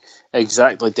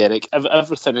 Exactly, Derek.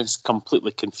 Everything is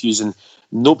completely confusing.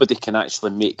 Nobody can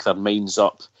actually make their minds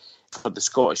up. For the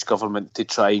Scottish Government to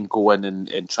try and go in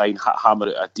and try and hammer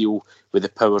out a deal with the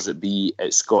powers that be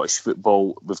at Scottish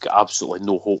football, we've got absolutely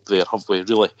no hope there, have we,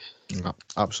 really? No,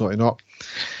 absolutely not.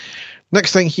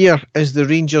 Next thing here is the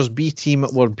Rangers B team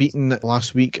were beaten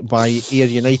last week by Ayr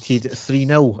United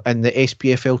 3-0 in the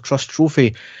SPFL Trust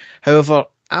Trophy. However,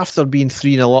 after being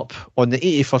 3-0 up on the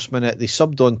 81st minute, they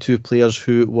subbed on 2 players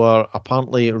who were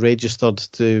apparently registered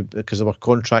because they were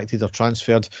contracted or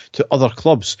transferred to other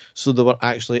clubs, so they were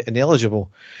actually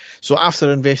ineligible. So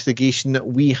after investigation,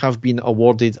 we have been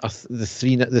awarded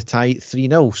the tie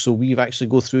 3-0. So we've actually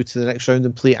go through to the next round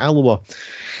and play Alloa.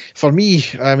 For me,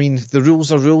 I mean, the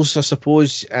rules are rules, I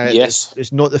suppose. Yes.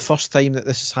 It's not the first time that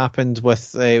this has happened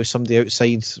with somebody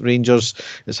outside Rangers.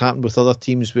 It's happened with other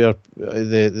teams where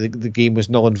the game was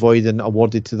null and void and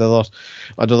awarded to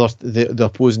the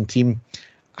opposing team.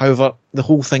 However, the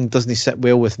whole thing doesn't sit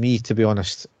well with me, to be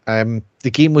honest. The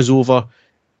game was over.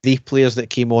 The players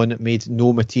that came on made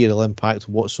no material impact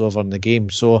whatsoever in the game.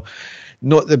 So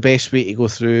not the best way to go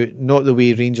through, not the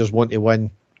way Rangers want to win.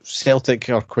 Celtic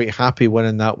are quite happy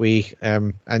winning that way.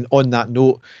 And on that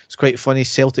note, it's quite funny.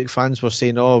 Celtic fans were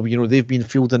saying, they've been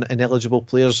fielding ineligible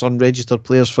players, unregistered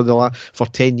players for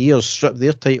 10 years, strip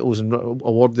their titles and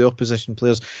award the opposition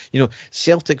players.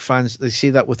 Celtic fans, they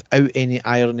say that without any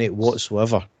irony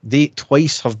whatsoever. They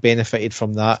twice have benefited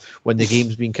from that when the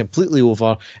game's been completely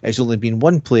over. It's only been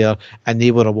one player and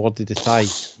they were awarded the tie.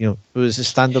 It was the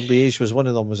Standard Liège was one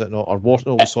of them, was it not? Or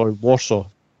Warsaw.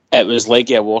 It was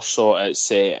Legia Warsaw.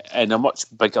 It's in a much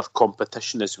bigger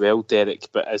competition as well, Derek.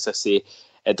 But as I say,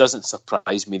 it doesn't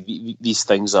surprise me. These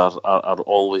things are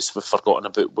always forgotten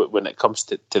about when it comes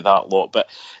to that lot. But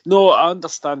no, I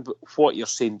understand what you're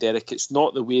saying, Derek. It's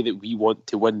not the way that we want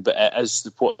to win, but it is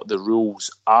what the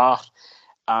rules are.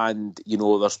 And,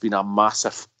 there's been a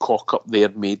massive cock up there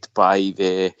made by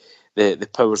the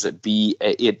powers that be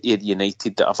at Ayr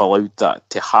United that have allowed that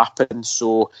to happen.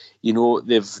 So,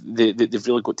 they've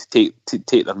really got to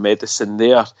take their medicine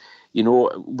there.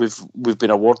 We've been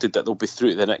awarded that they'll be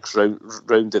through to the next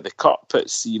round of the cup.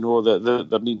 It's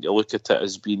they're needing to look at it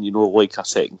as being like a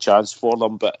second chance for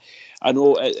them. But I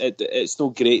know it's no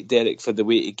great, Derek, for the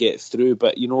way to get through.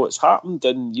 But it's happened,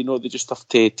 and they just have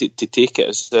to take it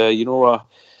as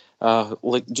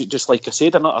just like I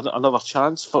said, another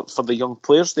chance for the young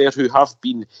players there who have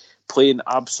been playing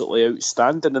absolutely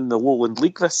outstanding in the Lowland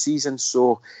League this season.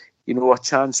 So, a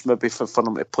chance maybe for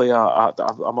them to play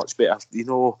a much better,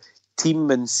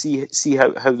 team and see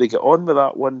how they get on with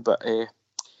that one. But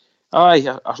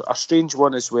a strange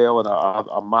one as well, and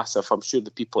a massive. I'm sure the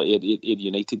people at Ayr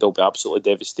United will be absolutely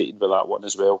devastated with that one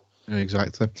as well.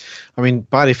 Exactly. I mean,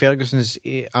 Barry Ferguson's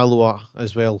Alloa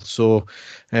as well, so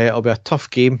it'll be a tough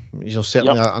game.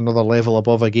 Certainly another level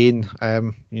above again.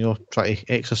 Try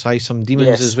to exercise some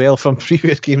demons as well from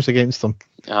previous games against them.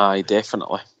 Aye,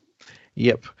 definitely.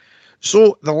 Yep.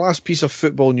 So the last piece of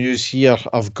football news here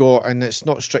I've got, and it's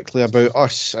not strictly about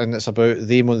us, and it's about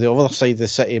them on the other side of the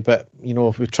city, but we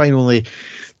try and only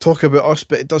talk about us,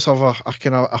 but it does have a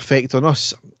kind of effect on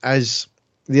us, as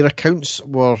their accounts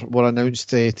were announced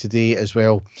today as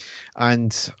well,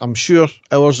 and I'm sure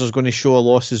ours is going to show a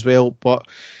loss as well, but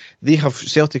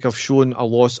Celtic have shown a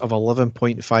loss of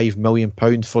 £11.5 million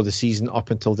for the season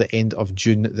up until the end of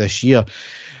June this year.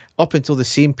 up until the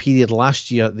same period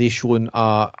last year, they shown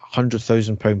a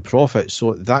 £100,000 profit.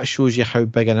 So that shows you how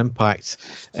big an impact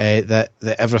that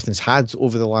everything's had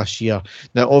over the last year.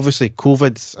 Now, obviously,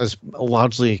 COVID has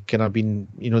largely kind of been,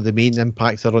 the main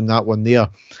impactor on that one there.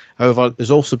 However, there's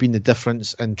also been the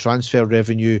difference in transfer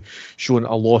revenue, showing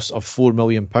a loss of £4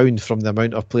 million from the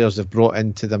amount of players they've brought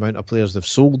in to the amount of players they've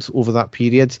sold over that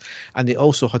period. And they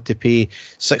also had to pay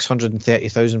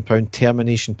 £630,000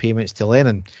 termination payments to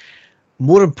Lennon.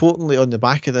 More importantly, on the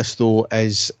back of this, though,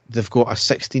 is they've got a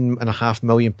 £16.5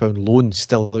 million loan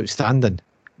still outstanding.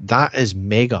 That is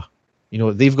mega.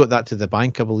 They've got that to the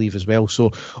bank, I believe, as well.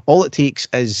 So all it takes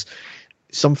is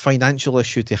some financial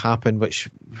issue to happen, which,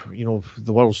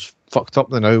 the world's fucked up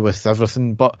now with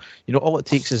everything. But, all it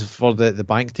takes is for the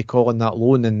bank to call on that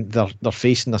loan, and they're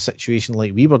facing a situation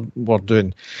like we were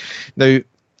doing. Now,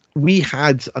 we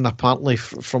had, and apparently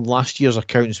from last year's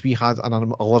accounts, we had an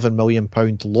 £11 million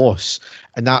loss,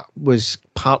 and that was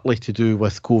partly to do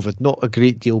with COVID. Not a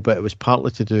great deal, but it was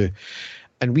partly to do.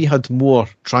 And we had more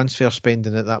transfer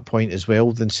spending at that point as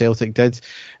well than Celtic did.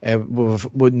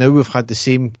 We've had the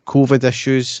same COVID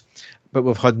issues, but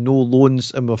we've had no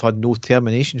loans and we've had no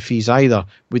termination fees either.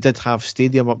 We did have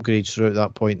stadium upgrades throughout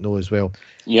that point though as well.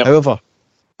 Yep. However,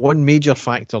 one major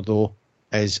factor though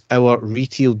is our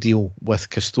retail deal with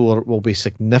Castore will be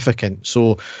significant.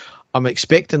 So I'm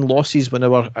expecting losses when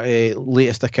our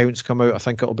latest accounts come out. I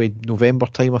think it'll be November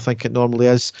time, I think it normally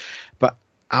is. But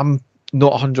I'm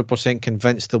not 100%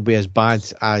 convinced they'll be as bad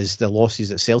as the losses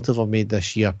that Celtic have made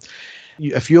this year.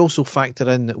 If you also factor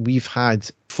in that we've had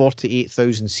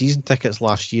 48,000 season tickets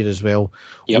last year as well,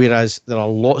 whereas there are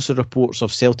lots of reports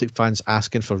of Celtic fans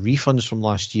asking for refunds from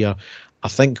last year, I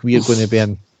think we are going to be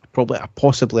in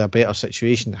possibly a better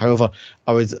situation. However,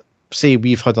 I would say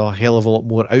we've had a hell of a lot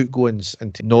more outgoings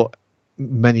and not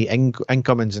many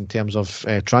incomings in terms of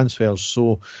transfers.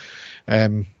 So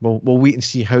we'll wait and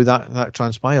see how that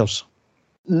transpires.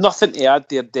 Nothing to add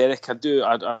there, Derek.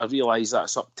 I realise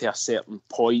that's up to a certain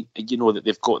point. That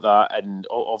they've got that, and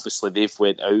obviously they've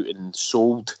went out and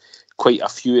sold quite a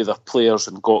few of their players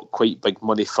and got quite big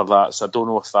money for that. So I don't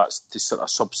know if that's to sort of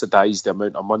subsidise the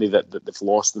amount of money that they've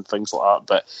lost and things like that.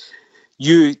 But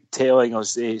you telling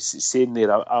us, saying there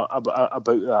about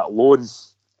that loan,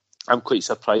 I'm quite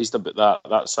surprised about that.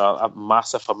 That's a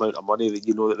massive amount of money that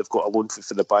that they've got a loan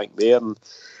for the bank there. And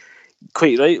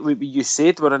quite right, you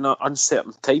said we're in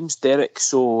uncertain times, Derek.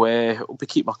 So I'll be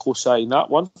keeping a close eye on that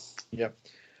one. Yeah.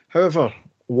 However,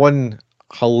 one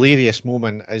hilarious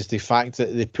moment is the fact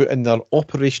that they put in their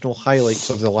operational highlights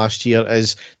of the last year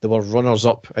is they were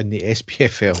runners-up in the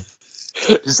SPFL.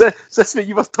 Is this what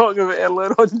you were talking about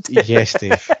earlier on, Dave? Yes,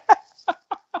 Dave.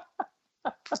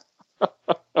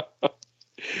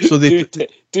 So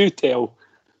do tell.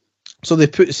 So they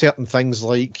put certain things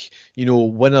like,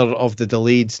 winner of the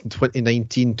delayed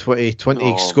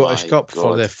 2019-2020 Scottish Cup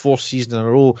for the fourth season in a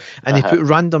row. And they put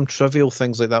random trivial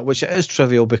things like that, which it is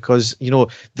trivial because,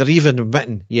 they're even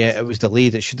admitting, it was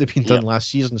delayed. It should have been done last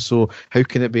season. So how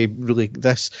can it be really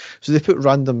this? So they put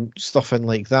random stuff in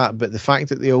like that. But the fact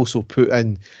that they also put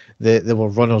in they were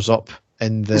runners-up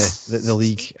in the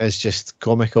league is just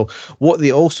comical. What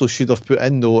they also should have put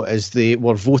in, though, is they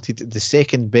were voted the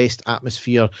second best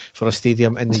atmosphere for a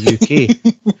stadium in the UK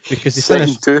because they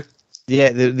finished.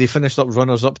 They finished up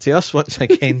runners-up to us once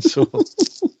again. So,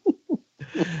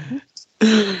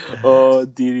 oh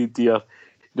dearie dear.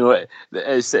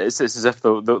 It's as if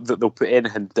they'll put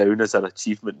anything down as an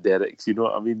achievement, Derek. You know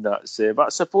what I mean? That's but I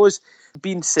suppose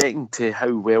being second to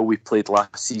how well we played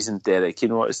last season, Derek.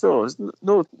 It's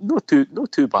not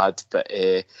too bad. But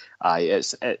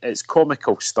it's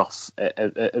comical stuff.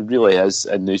 It really is.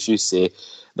 And as you say,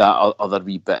 that other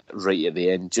wee bit right at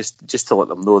the end, just to let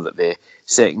them know that the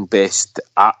second best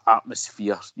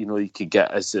atmosphere you could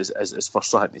get is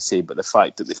first thing to say. But the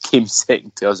fact that they came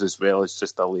second to us as well is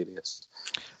just hilarious.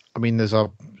 I mean, there's a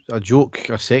joke,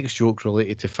 a sex joke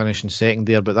related to finishing second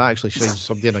there, but that actually shines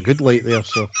somebody in a good light there.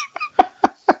 So,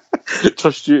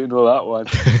 trust you to know that one.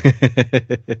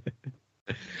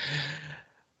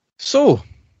 So,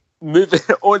 moving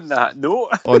on that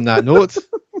note,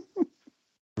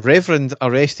 Reverend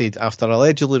arrested after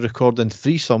allegedly recording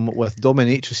threesome with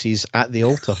dominatrices at the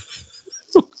altar.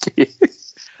 Okay.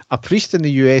 A priest in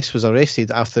the US was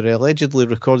arrested after he allegedly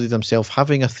recorded himself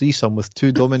having a threesome with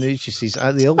two dominatrices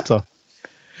at the altar.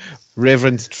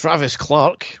 Reverend Travis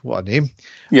Clark, what a name,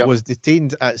 was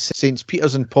detained at St.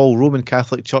 Peter's and Paul Roman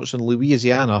Catholic Church in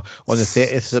Louisiana on the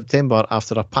 30th of September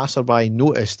after a passerby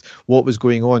noticed what was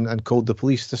going on and called the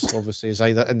police. This obviously is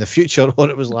either in the future or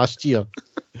it was last year.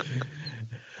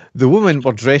 The women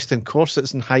were dressed in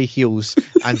corsets and high heels,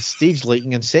 and stage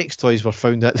lighting and sex toys were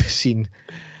found at the scene,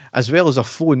 as well as a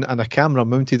phone and a camera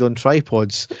mounted on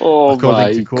tripods. Oh,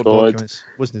 according to court God. documents.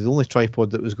 Wasn't it the only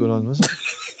tripod that was going on, was it?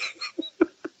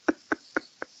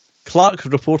 Clark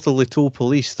reportedly told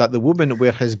police that the women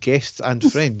were his guests and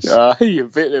friends. You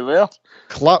bet they were.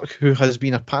 Clark, who has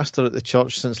been a pastor at the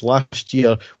church since last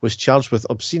year, was charged with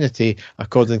obscenity,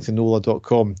 according to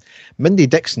NOLA.com. Mindy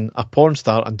Dixon, a porn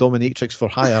star and dominatrix for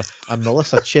hire, and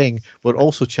Melissa Cheng were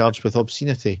also charged with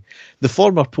obscenity. The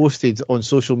former posted on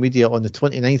social media on the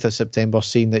 29th of September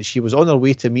saying that she was on her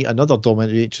way to meet another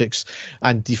dominatrix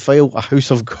and defile a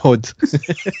house of God.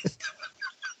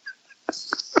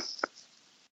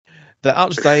 The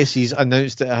Archdiocese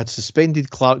announced that it had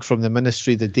suspended Clark from the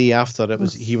ministry the day after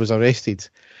he was arrested.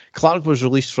 Clark was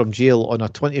released from jail on a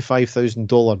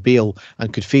 $25,000 bail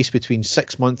and could face between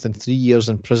 6 months and 3 years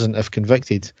in prison if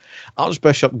convicted.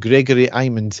 Archbishop Gregory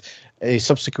Imond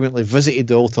subsequently visited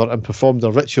the altar and performed a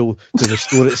ritual to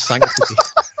restore its sanctity.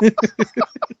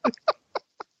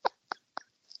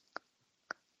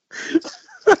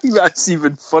 That's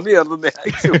even funnier than the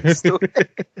actual story.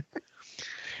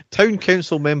 Town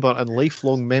council member and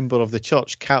lifelong member of the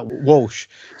church, Kat Walsh,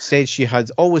 said she had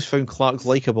always found Clark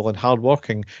likeable and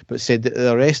hard-working, but said that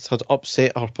the arrest had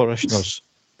upset her parishioners.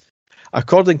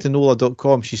 According to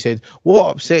NOLA.com, she said,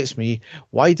 "What upsets me?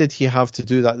 Why did he have to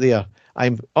do that there?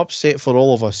 I'm upset for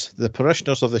all of us, the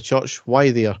parishioners of the church.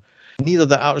 Why there? Neither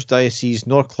the Archdiocese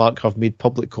nor Clark have made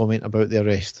public comment about the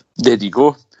arrest." There you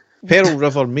go. Pearl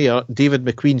River Mayor David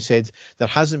McQueen said, "There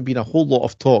hasn't been a whole lot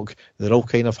of talk. They're all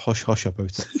kind of hush-hush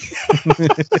about it."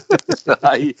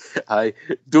 Aye.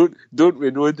 Don't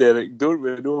we know, Derek? Don't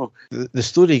we know? The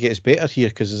story gets better here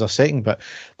because there's a second bit.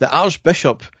 The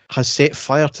Archbishop has set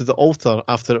fire to the altar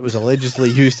after it was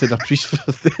allegedly used in a priest.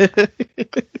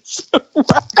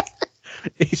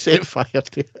 He set fire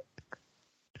to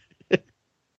it.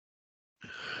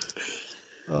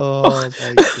 Oh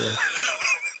my God.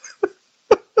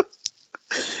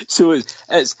 So it's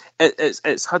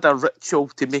had a ritual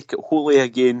to make it holy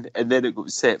again, and then it got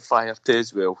set fire to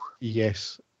as well.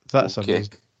 Yes, that's Okay.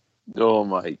 amazing. Oh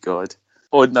my God!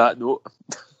 On that note,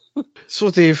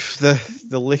 So Dave,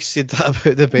 the less said that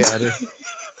about the better.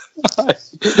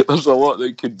 there's a lot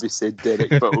that could be said,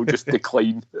 Derek, but we'll just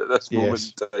decline at this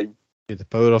moment in time. The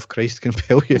power of Christ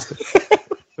compel you.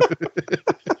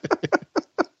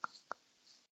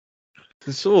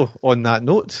 So, on that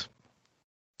note,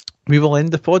 we will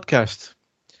end the podcast.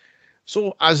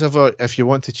 So, as ever, if you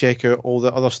want to check out all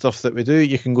the other stuff that we do,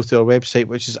 you can go to our website,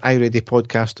 which is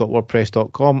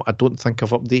ireadypodcast.wordpress.com. I don't think I've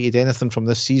updated anything from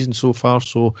this season so far,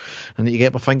 so I need to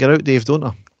get my finger out, Dave, don't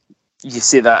I? You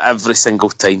say that every single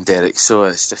time, Derek. So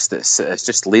it's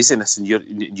just laziness in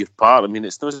your part. I mean,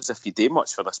 it's not as if you do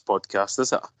much for this podcast,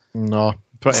 is it? No,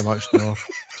 pretty much no.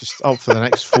 Just up for the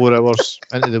next 4 hours,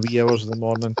 into the wee hours of the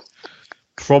morning.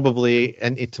 Probably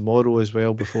into tomorrow as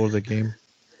well before the game.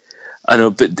 I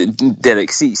know, but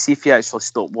Derek, see if you actually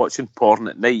stopped watching porn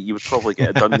at night, you would probably get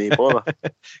it done, no bother.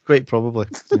 Quite probably.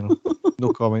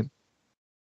 No comment.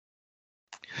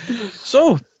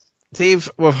 So, Dave,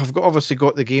 I've obviously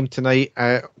got the game tonight.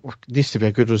 It needs to be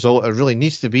a good result. It really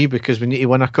needs to be because we need to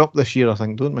win a cup this year, I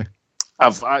think, don't we?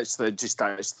 I've actually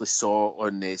saw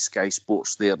on Sky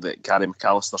Sports there that Gary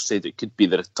McAllister said it could be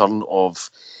the return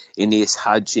of Aeneas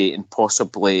Hadji and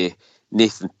possibly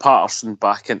Nathan Patterson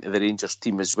back into the Rangers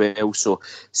team as well. So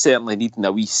certainly needing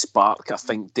a wee spark. I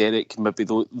think, Derek, maybe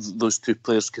those two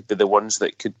players could be the ones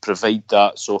that could provide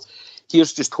that. So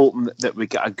here's just hoping that we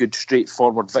get a good,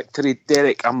 straightforward victory.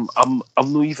 Derek, I'm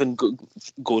not even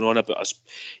going on about us,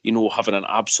 having an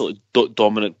absolute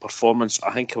dominant performance.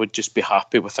 I think I would just be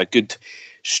happy with a good,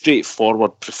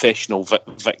 straightforward, professional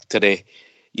victory.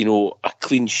 A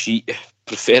clean sheet,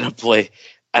 preferably,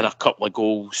 and a couple of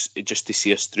goals just to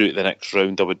see us through to the next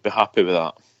round. I would be happy with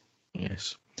that.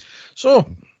 Yes. So,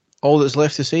 all that's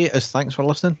left to say is thanks for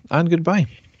listening and goodbye.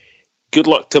 Good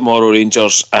luck tomorrow,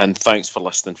 Rangers, and thanks for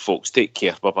listening, folks. Take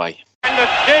care. Bye-bye. And the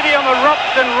stadium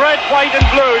erupts in red, white and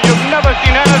blue. You've never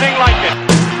seen anything like it.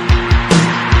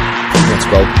 Let's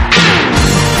go.